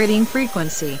 Operating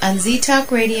frequency. On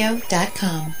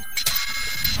ztalkradio.com.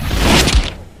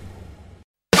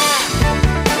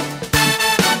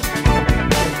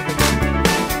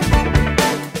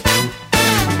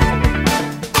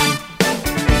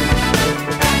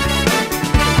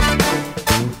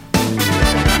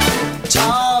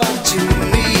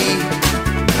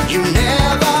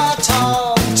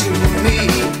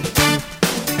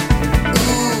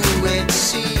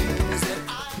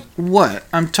 What?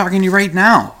 I'm talking to you right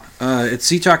now. It's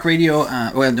Z-Talk Radio.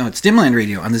 It's Dimland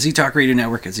Radio on the Z-Talk Radio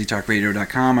Network at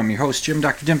ztalkradio.com. I'm your host, Jim,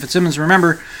 Dr. Dim Fitzsimmons.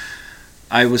 Remember,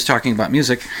 I was talking about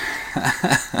music.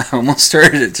 I almost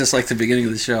started it just like the beginning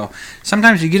of the show.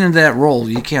 Sometimes you get into that role,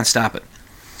 you can't stop it.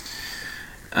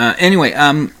 Anyway,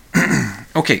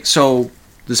 okay, so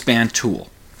this band Tool.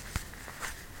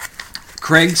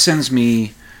 Craig sends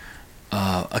me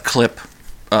a clip,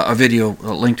 a video,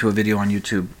 a link to a video on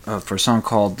YouTube for a song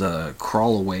called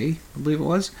Crawl Away, I believe it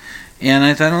was. And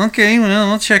I thought, okay,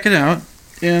 well, I'll check it out.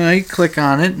 And I click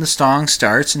on it, and the song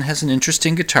starts and has an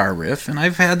interesting guitar riff. And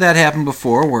I've had that happen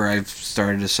before where I've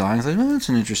started a song. I thought, well, that's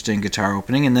an interesting guitar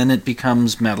opening. And then it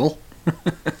becomes metal.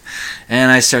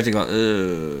 And I start to go,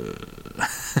 ugh.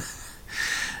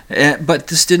 But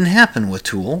this didn't happen with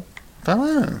Tool. I thought,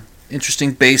 oh,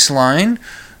 interesting bass line.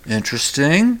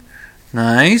 Interesting.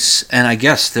 Nice. And I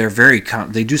guess they're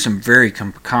they do some very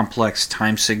complex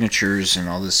time signatures and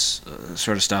all this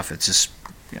sort of stuff. It's just,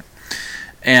 yeah.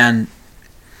 And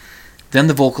then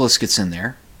the vocalist gets in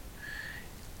there,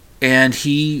 and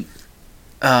he,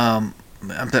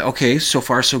 okay, so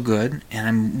far so good. And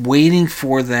I'm waiting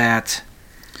for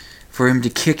him to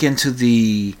kick into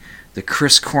the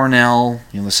Chris Cornell,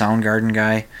 the Soundgarden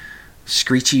guy,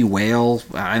 screechy wail.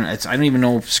 I don't even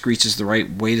know if screech is the right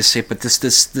way to say it, but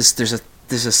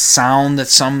there's a sound that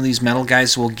some of these metal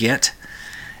guys will get,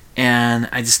 and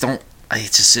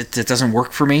it doesn't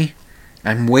work for me.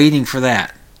 I'm waiting for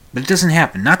that, but it doesn't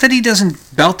happen. Not that he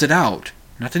doesn't belt it out,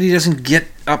 not that he doesn't get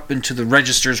up into the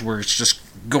registers where it's just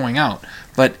going out,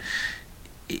 but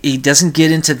he doesn't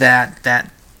get into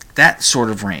that sort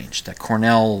of range, that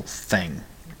Cornell thing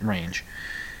range.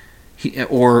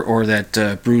 or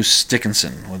that Bruce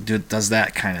Dickinson does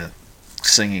that kind of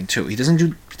singing too. He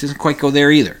doesn't quite go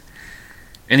there either,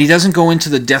 and he doesn't go into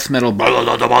the death metal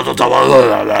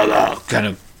kind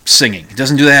of singing. He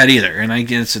doesn't do that either, and I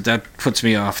guess that puts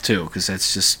me off too, because it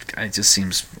just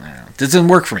seems, I don't know, it doesn't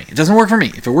work for me. It doesn't work for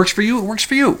me. If it works for you, it works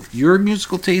for you. Your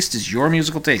musical taste is your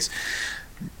musical taste.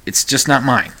 It's just not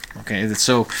mine. Okay,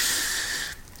 so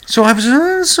I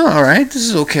was all right. This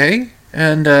is okay,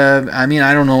 and I mean,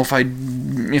 I don't know if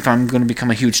I'm going to become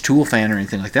a huge Tool fan or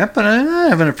anything like that, but I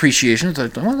have an appreciation.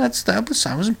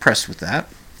 I was impressed with that,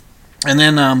 and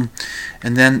then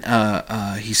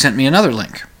he sent me another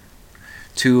link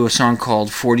to a song called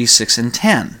 46 and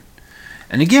 10.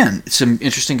 And again, some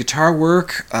interesting guitar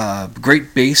work,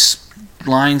 great bass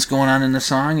lines going on in the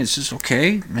song. It's just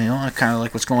okay. I kind of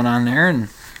like what's going on there, and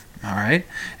all right.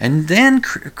 And then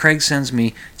Craig sends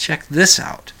me, check this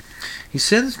out. He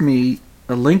sends me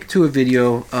a link to a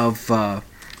video of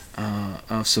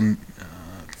some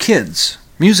kids,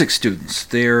 music students.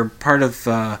 They're part of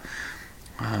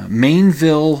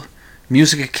Mainville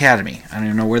Music Academy. I don't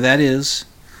even know where that is.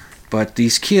 But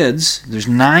these kids, there's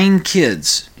 9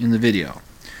 kids in the video.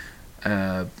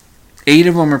 8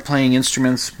 of them are playing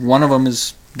instruments. 1 of them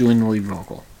is doing the lead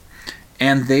vocal.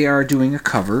 And they are doing a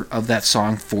cover of that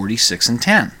song 46 and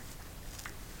 10.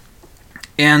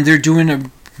 And they're doing a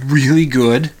really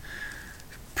good,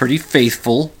 pretty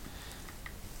faithful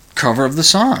cover of the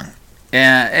song.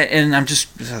 And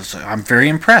I'm very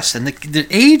impressed. And the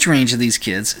age range of these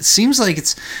kids, it seems like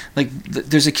it's like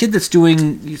there's a kid that's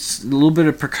doing a little bit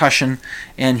of percussion,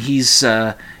 and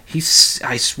I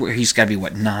swear he's got to be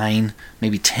 9,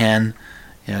 maybe 10.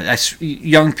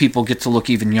 Young people get to look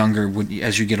even younger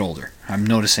as you get older. I'm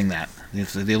noticing that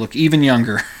they look even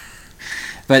younger.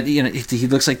 But he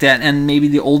looks like that, and maybe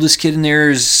the oldest kid in there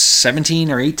is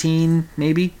 17 or 18,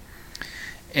 maybe.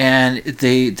 And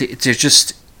they're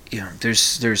just.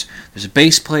 There's a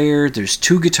bass player, there's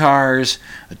 2 guitars,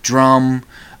 a drum,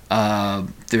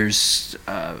 there's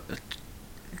a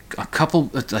couple,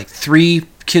 like 3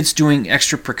 kids doing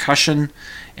extra percussion,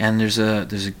 and there's a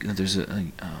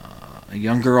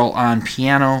young girl on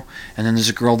piano, and then there's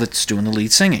a girl that's doing the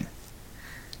lead singing.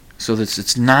 So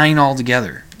it's 9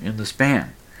 altogether in this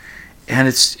band. And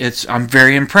I'm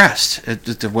very impressed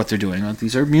at what they're doing.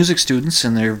 These are music students,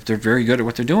 and they're very good at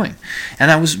what they're doing.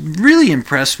 And I was really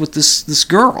impressed with this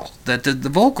girl that did the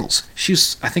vocals. She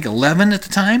was, I think, 11 at the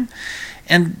time.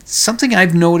 And something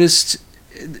I've noticed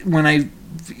when I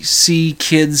see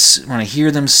kids, when I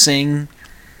hear them sing,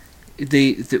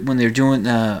 when they're doing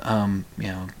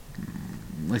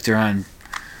like they're on.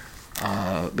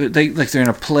 Like they're in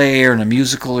a play or in a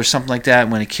musical or something like that.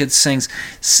 When a kid sings,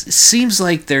 seems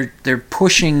like they're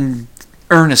pushing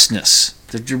earnestness.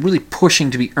 They're really pushing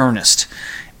to be earnest,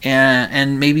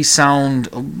 and maybe sound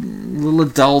a little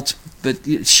adult. But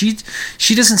she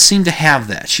doesn't seem to have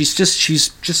that. She's just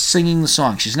singing the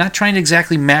song. She's not trying to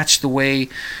exactly match the way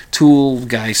Tool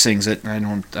guy sings it.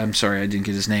 I'm sorry, I didn't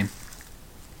get his name.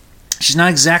 She's not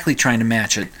exactly trying to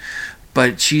match it,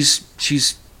 but she's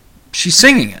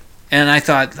singing it. And I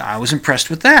thought I was impressed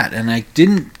with that, and I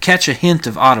didn't catch a hint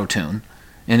of auto-tune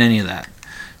in any of that.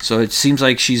 So it seems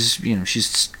like she's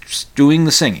doing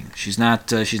the singing. She's not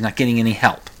getting any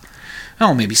help.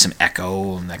 Oh, maybe some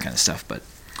echo and that kind of stuff. But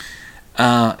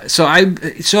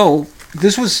so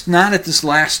this was not at this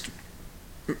last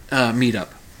meetup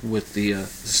with the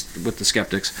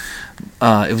Skeptics.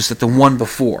 It was at the one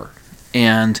before,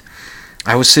 and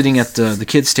I was sitting at the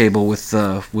kids' table with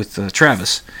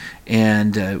Travis.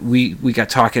 And we got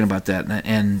talking about that,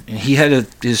 and he had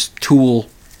his Tool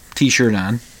T-shirt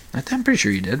on. I'm pretty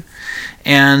sure he did.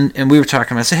 And we were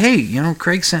talking about it. I said, hey,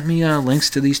 Craig sent me links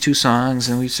to these 2 songs,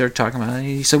 and we started talking about it.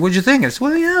 He said, what'd you think? I said,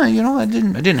 well, yeah, I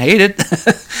didn't hate it.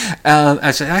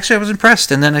 I said, actually, I was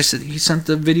impressed. And then I said, he sent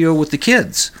the video with the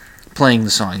kids playing the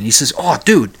song. And he says, oh,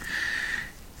 dude.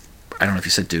 I don't know if he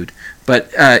said dude,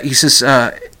 but he says,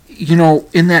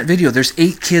 in that video, there's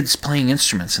 8 kids playing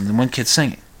instruments and then 1 kid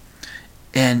singing.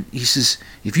 And he says,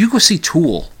 if you go see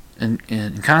Tool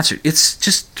in concert, it's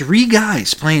just 3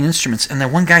 guys playing instruments and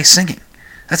then 1 guy singing.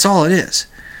 That's all it is.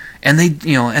 And they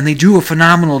do a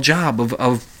phenomenal job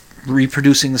of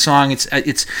reproducing the song.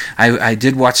 I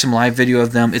did watch some live video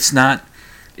of them. It's not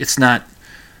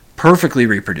perfectly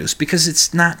reproduced because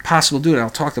it's not possible to do it. I'll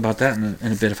talk about that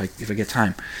in a bit if I get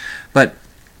time. But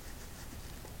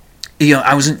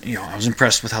I was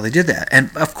impressed with how they did that.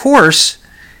 And of course,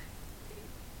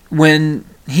 when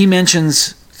he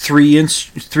mentions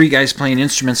 3 guys playing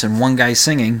instruments and 1 guy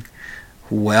singing,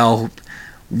 well,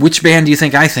 which band do you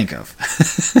think I think of?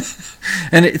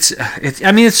 And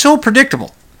it's so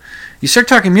predictable. You start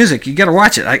talking music, you got to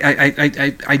watch it.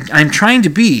 I'm trying to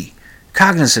be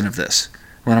cognizant of this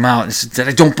when I'm out, that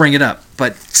I don't bring it up.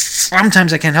 But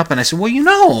sometimes I can't help it. And I said, well, you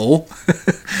know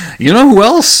who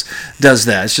else does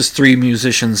that? It's just three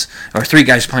musicians or three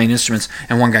guys playing instruments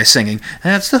and one guy singing.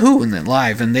 And that's the Who, and then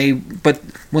live. But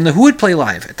when the Who would play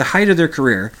live at the height of their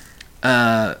career,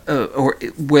 or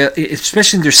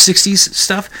especially in their 60s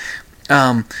stuff,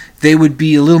 they would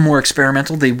be a little more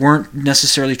experimental. They weren't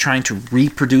necessarily trying to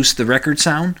reproduce the record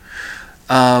sound.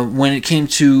 When it came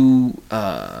to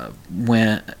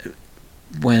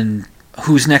when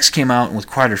Who's Next came out and with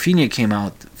Quadrophenia came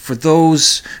out, for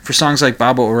songs like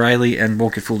Baba O'Reilly and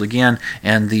Won't Get Fooled Again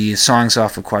and the songs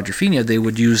off of Quadrophenia, they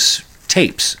would use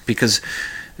tapes because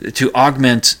to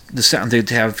augment the sound they'd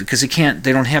have, because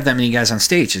they don't have that many guys on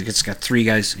stage. It's got three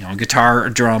guys, a guitar, a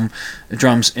drums,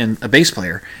 and a bass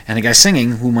player, and a guy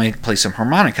singing who might play some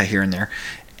harmonica here and there.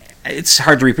 It's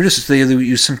hard to reproduce, so they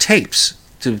use some tapes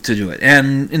to do it.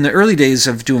 And in the early days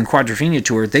of doing Quadrophenia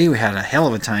tour, they had a hell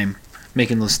of a time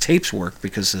making those tapes work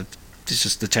because it's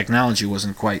just the technology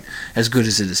wasn't quite as good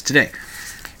as it is today.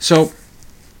 So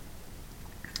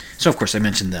of course I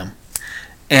mentioned them,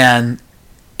 and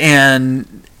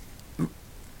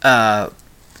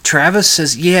Travis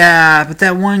says, yeah, but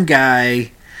that one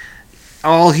guy,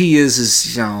 all he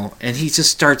is, and he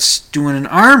just starts doing an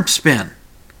arm spin.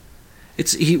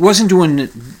 He wasn't doing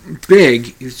it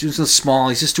big, he was doing it small,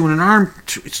 he's just doing an arm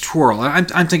twirl.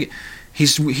 I'm thinking,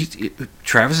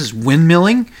 Travis is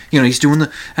windmilling, he's doing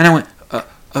and I went,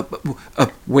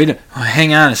 wait,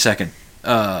 hang on a second.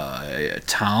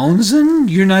 Townsend,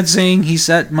 you're not saying he's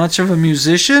that much of a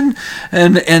musician?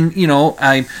 And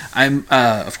I'm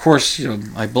of course,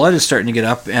 my blood is starting to get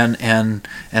up, and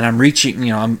I'm reaching,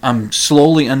 I'm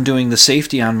slowly undoing the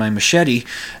safety on my machete,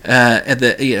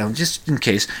 just in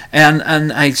case.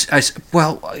 And I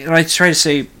try to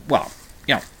say, well,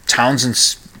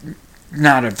 Townsend's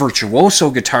not a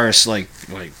virtuoso guitarist like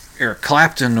Eric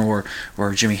Clapton or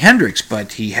Jimi Hendrix,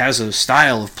 but he has a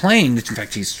style of playing. In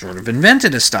fact, he's sort of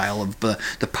invented a style of the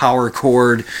power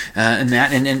chord and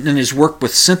his work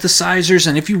with synthesizers.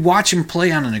 And if you watch him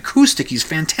play on an acoustic, he's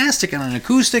fantastic on an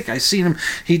acoustic. I've seen him.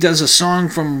 He does a song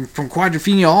from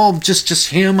Quadrophenia, all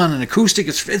just him on an acoustic.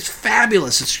 It's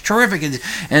fabulous. It's terrific.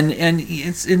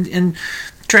 And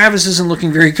Travis isn't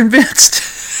looking very convinced.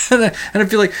 And I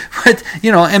feel like, what,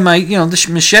 and my, the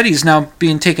machete is now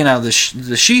being taken out of the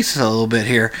sheath a little bit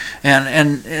here,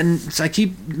 and so I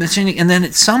keep mentioning, and then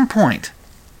at some point,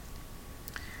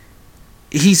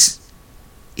 he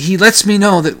lets me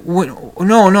know that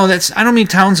no, that's, I don't mean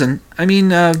Townsend, I mean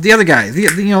the other guy,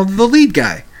 the lead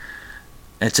guy.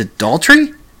 It's a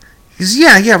Daltrey. He says,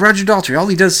 yeah, Roger Daltrey. All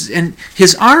he does, and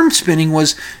his arm spinning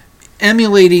was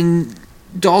emulating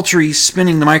Daltrey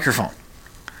spinning the microphone,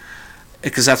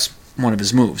 because that's one of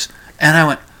his moves. And I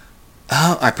went,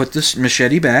 oh, I put this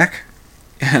machete back,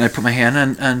 and I put my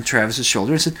hand on Travis's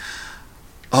shoulder and said,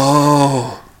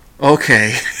 oh,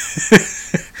 okay.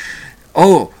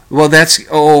 Oh,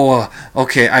 well,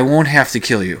 okay, I won't have to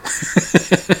kill you.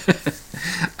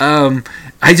 I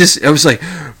was like,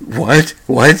 what?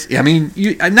 I mean,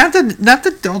 not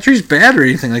that Daltrey's bad or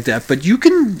anything like that, but you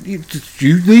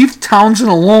leave Townsend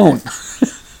alone.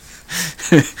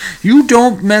 You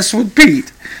don't mess with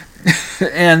Pete.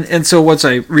 And so once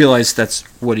I realized that's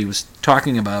what he was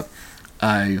talking about,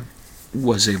 I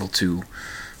was able to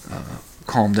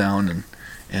calm down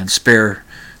and spare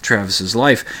Travis's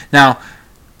life. Now,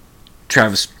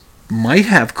 Travis might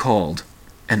have called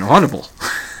an audible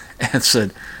and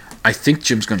said, I think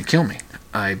Jim's going to kill me.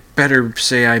 I better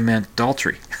say I meant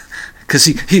Daltrey. Because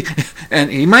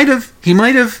he might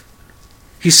have,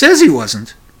 he says he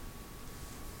wasn't.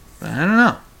 But I don't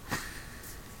know.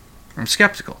 I'm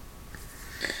skeptical.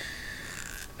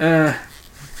 So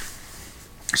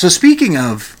speaking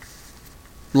of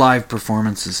live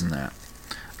performances and that,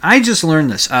 I just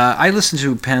learned this. I listen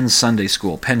to Penn's Sunday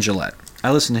School, Penn Jillette.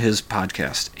 I listen to his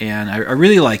podcast, and I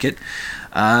really like it.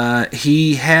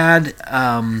 He had,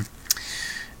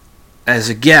 as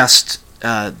a guest,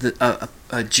 a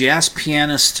jazz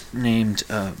pianist named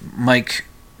Mike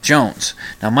Jones.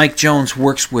 Now, Mike Jones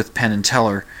works with Penn and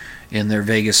Teller in their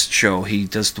Vegas show. He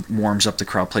warms up the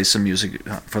crowd, plays some music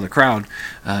for the crowd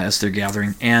as they're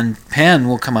gathering, and Penn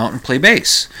will come out and play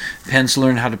bass. Penn's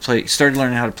started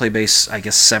learning how to play bass, I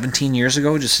guess, 17 years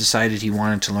ago. Just decided he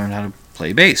wanted to learn how to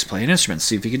play bass, play an instrument,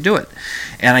 see if he could do it.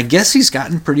 And I guess he's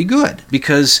gotten pretty good,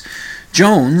 because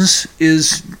Jones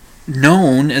is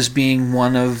known as being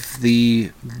one of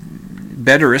the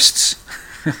betterists,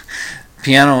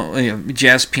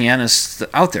 jazz pianists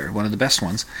out there, one of the best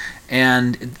ones.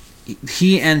 And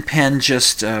he and Penn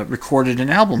just recorded an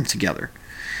album together,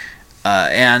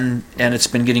 and it's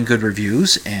been getting good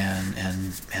reviews,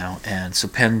 and so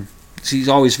Penn, he's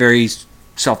always very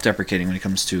self-deprecating when it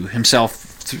comes to himself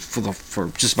for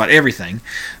just about everything,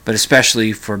 but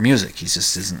especially for music. He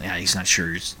just isn't. Yeah, he's not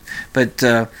sure. But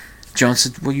Jones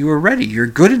said, "Well, you were ready. You're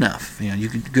good enough. You're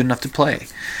good enough to play."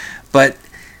 But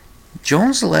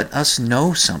Jones let us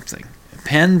know something.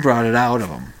 Penn brought it out of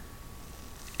him.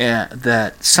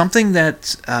 That something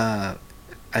that I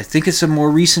think it's a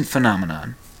more recent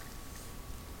phenomenon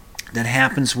that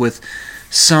happens with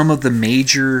some of the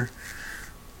major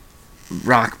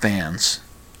rock bands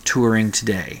touring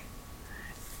today.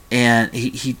 And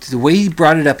he the way he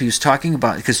brought it up, he was talking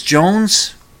about, because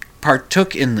Jones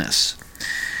partook in this.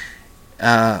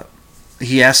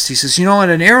 He says, at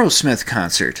an Aerosmith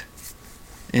concert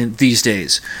in these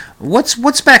days,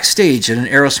 what's backstage at an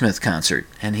Aerosmith concert?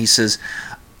 And he says,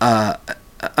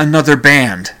 another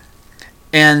band.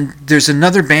 And there's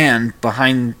another band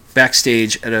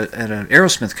backstage at an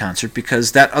Aerosmith concert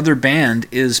because that other band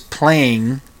is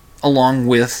playing along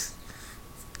with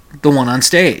the one on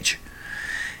stage.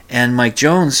 And Mike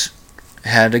Jones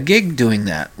had a gig doing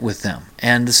that with them.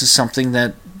 And this is something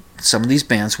that some of these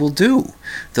bands will do.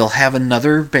 They'll have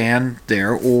another band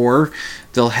there, or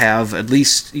they'll have at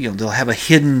least, they'll have a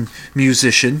hidden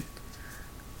musician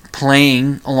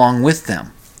playing along with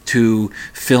them to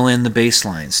fill in the bass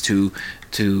lines, to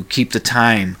keep the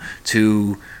time,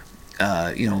 to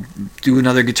do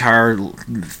another guitar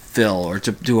fill, or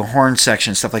to do a horn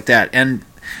section, stuff like that. And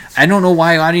I don't know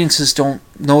why audiences don't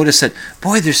notice that,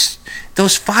 boy, there's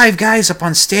those 5 guys up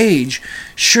on stage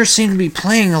sure seem to be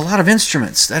playing a lot of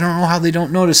instruments. I don't know how they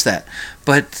don't notice that,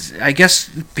 but I guess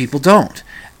people don't.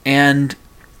 And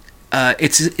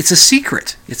it's a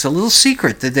secret. It's a little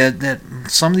secret that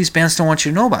some of these bands don't want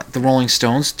you to know about. The Rolling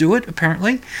Stones do it,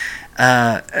 apparently.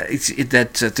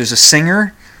 There's a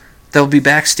singer that will be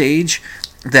backstage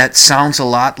that sounds a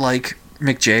lot like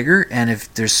Mick Jagger, and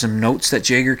if there's some notes that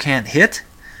Jagger can't hit,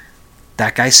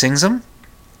 that guy sings them.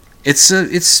 It's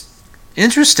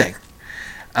interesting.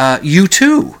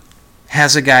 U2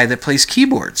 has a guy that plays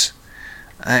keyboards,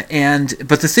 but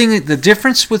the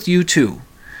difference with U2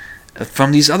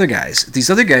 from these other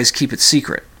guys keep it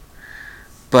secret.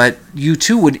 But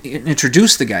U2 would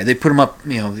introduce the guy. They put him up,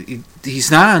 he's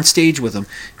not on stage with them.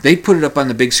 They put it up on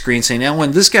the big screen saying, "Now,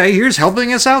 when this guy here is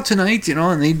helping us out tonight,"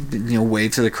 and they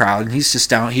wave to the crowd, and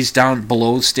he's down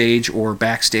below stage or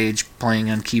backstage playing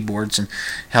on keyboards and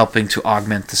helping to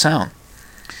augment the sound.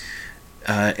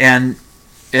 And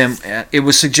it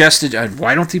was suggested,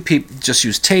 why don't they just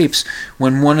use tapes?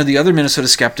 When one of the other Minnesota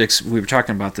skeptics, we were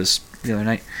talking about this the other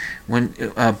night, when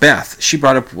Beth, she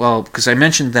brought up, because I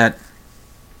mentioned that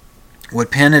what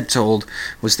Penn had told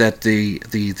was that the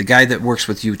guy that works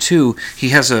with U2, he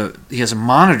has a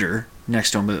monitor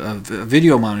next to him, a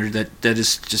video monitor that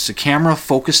is just a camera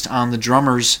focused on the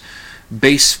drummer's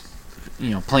bass,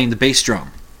 playing the bass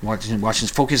drum,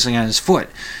 focusing on his foot,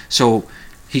 so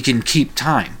he can keep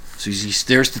time. So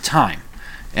there's the time,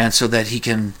 and so that he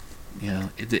can,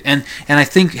 and I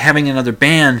think having another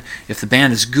band, if the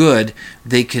band is good,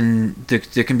 there can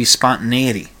be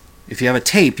spontaneity. If you have a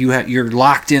tape, you're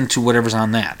locked into whatever's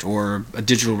on that, or a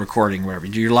digital recording, whatever.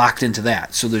 You're locked into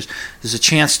that. So there's a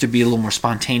chance to be a little more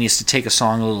spontaneous, to take a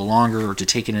song a little longer, or to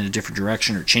take it in a different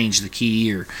direction, or change the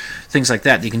key, or things like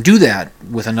that. You can do that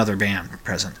with another band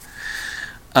present.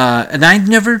 And I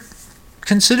never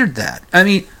considered that. I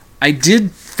mean, I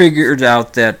did figure it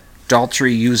out that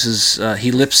Daltrey uses,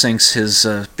 he lip syncs his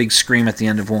big scream at the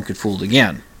end of "Won't Get Fooled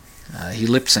Again." He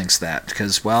lip syncs that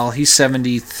because, he's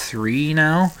 73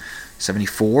 now.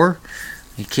 74.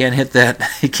 He can't hit that.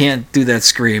 He can't do that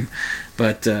scream.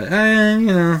 But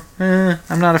I'm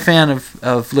not a fan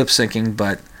of lip syncing.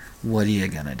 But what are you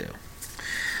gonna do?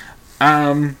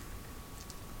 I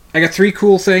got 3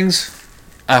 cool things.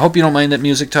 I hope you don't mind that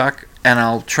music talk, and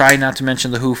I'll try not to mention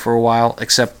the Who for a while.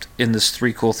 Except in this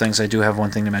 3 cool things, I do have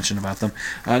one thing to mention about them.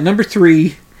 Number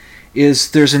 3 is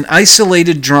there's an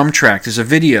isolated drum track. There's a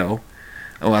video.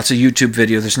 Oh, it's a YouTube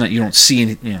video. You don't see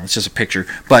any, it's just a picture.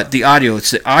 But the audio,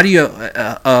 it's the audio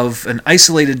of an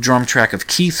isolated drum track of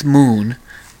Keith Moon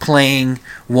playing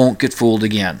 "Won't Get Fooled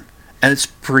Again," and it's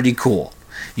pretty cool.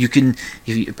 You can,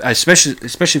 especially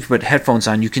if you put headphones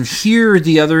on, you can hear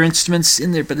the other instruments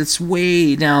in there, but it's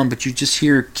way down. But you just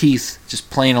hear Keith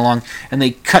just playing along, and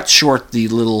they cut short the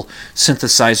little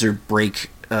synthesizer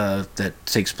break that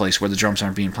takes place where the drums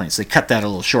aren't being played. So they cut that a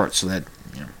little short so that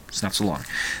it's not so long.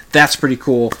 That's pretty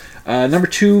cool. Number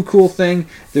 2 cool thing,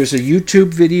 there's a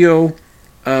YouTube video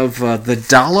of the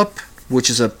Dollop which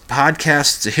is a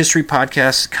podcast. It's a history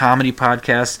podcast, comedy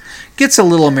podcast. Gets a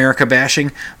little America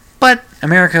bashing, but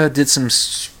America did some,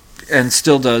 and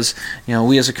still does.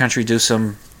 We as a country do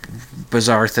some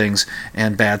bizarre things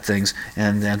and bad things,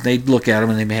 and they look at them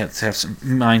and they may have to have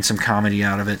some comedy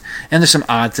out of it. And there's some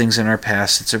odd things in our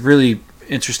past. It's a really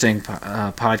interesting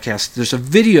podcast. There's a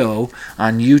video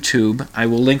on YouTube. I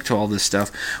will link to all this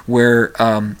stuff where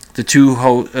the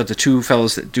two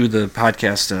fellows that do the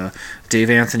podcast, Dave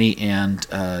Anthony and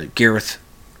Gareth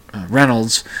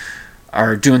Reynolds,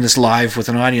 are doing this live with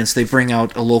an audience. They bring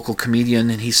out a local comedian,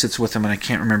 and he sits with them, and I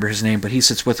can't remember his name, but he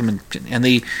sits with them, and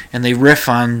they riff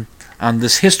on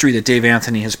this history that Dave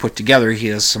Anthony has put together. He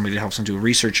has somebody that helps him do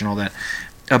research and all that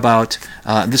about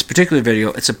this particular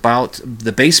video. It's about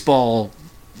the baseball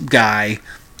guy,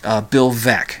 Bill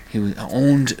Veeck. He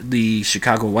owned the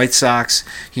Chicago White Sox.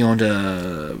 He owned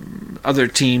other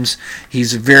teams.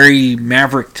 He's a very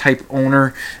maverick type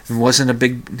owner.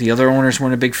 The other owners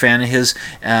weren't a big fan of his.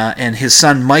 And his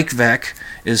son Mike Veeck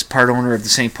is part owner of the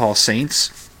St. Paul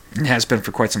Saints. It has been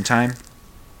for quite some time.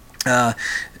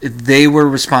 They were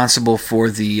responsible for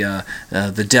the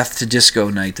Death to Disco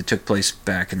night that took place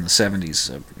back in the 70s,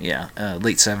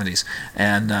 late 70s,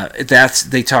 and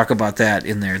they talk about that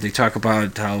in there. They talk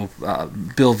about how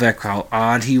Bill Veeck, how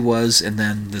odd he was, and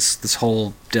then this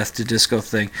whole Death to Disco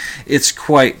thing. It's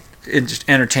quite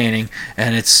entertaining,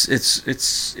 and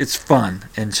it's fun,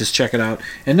 and just check it out.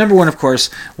 And number one, of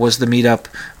course, was the meetup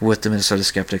with the Minnesota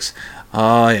Skeptics.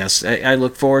 Oh yes, I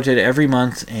look forward to it every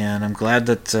month, and I'm glad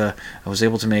that I was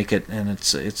able to make it, and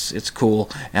it's cool.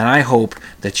 And I hope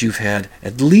that you've had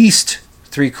at least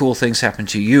 3 cool things happen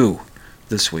to you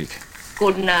this week.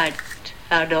 Good night,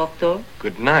 Herr Doctor.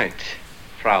 Good night,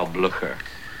 Frau Blucher.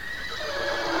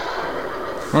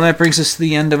 Well, that brings us to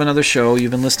the end of another show.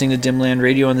 You've been listening to Dimland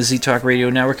Radio on the Z-Talk Radio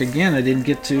Network. Again, I didn't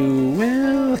get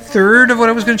to, a third of what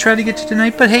I was going to try to get to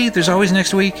tonight, but hey, there's always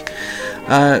next week.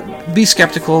 Be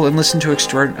skeptical and listen to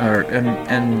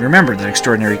and remember that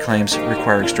extraordinary claims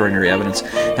require extraordinary evidence.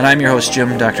 And I'm your host,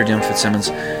 Dr. Dim Fitzsimmons,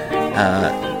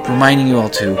 reminding you all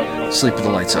to sleep with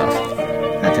the lights off.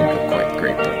 That didn't go quite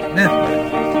great,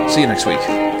 but see you next week.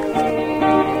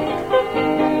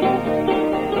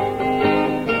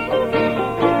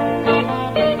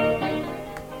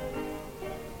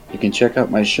 You can check out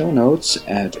my show notes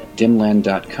at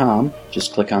dimland.com.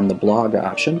 Just click on the blog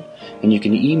option, and you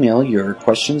can email your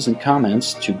questions and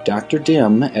comments to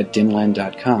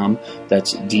drdim@dimland.com.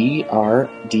 That's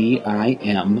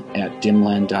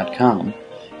drdim@dimland.com.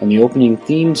 And the opening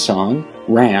theme song,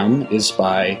 Ram, is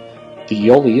by the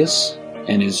Aeolus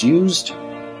and is used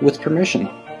with permission.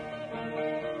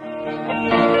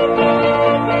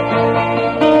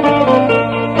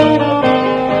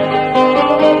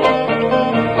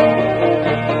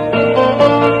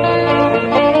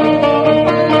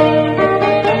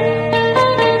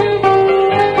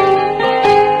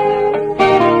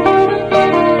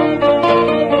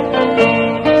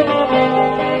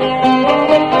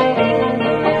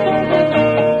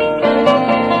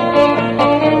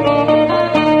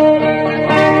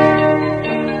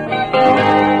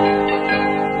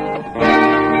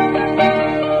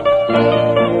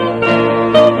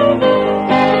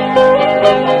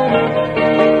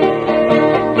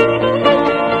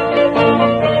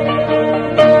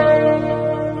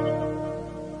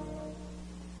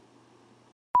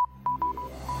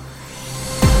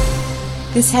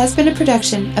 This has been a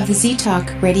production of the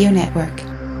Z-Talk Radio Network.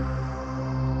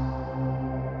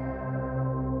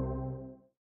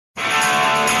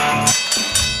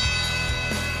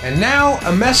 And now,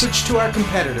 a message to our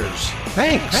competitors.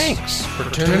 Thanks for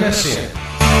tuning us in.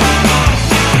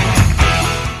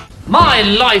 My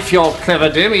life, you're clever,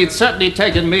 Dim. You'd certainly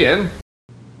taken me in.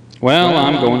 Well,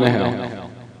 I'm going to hell.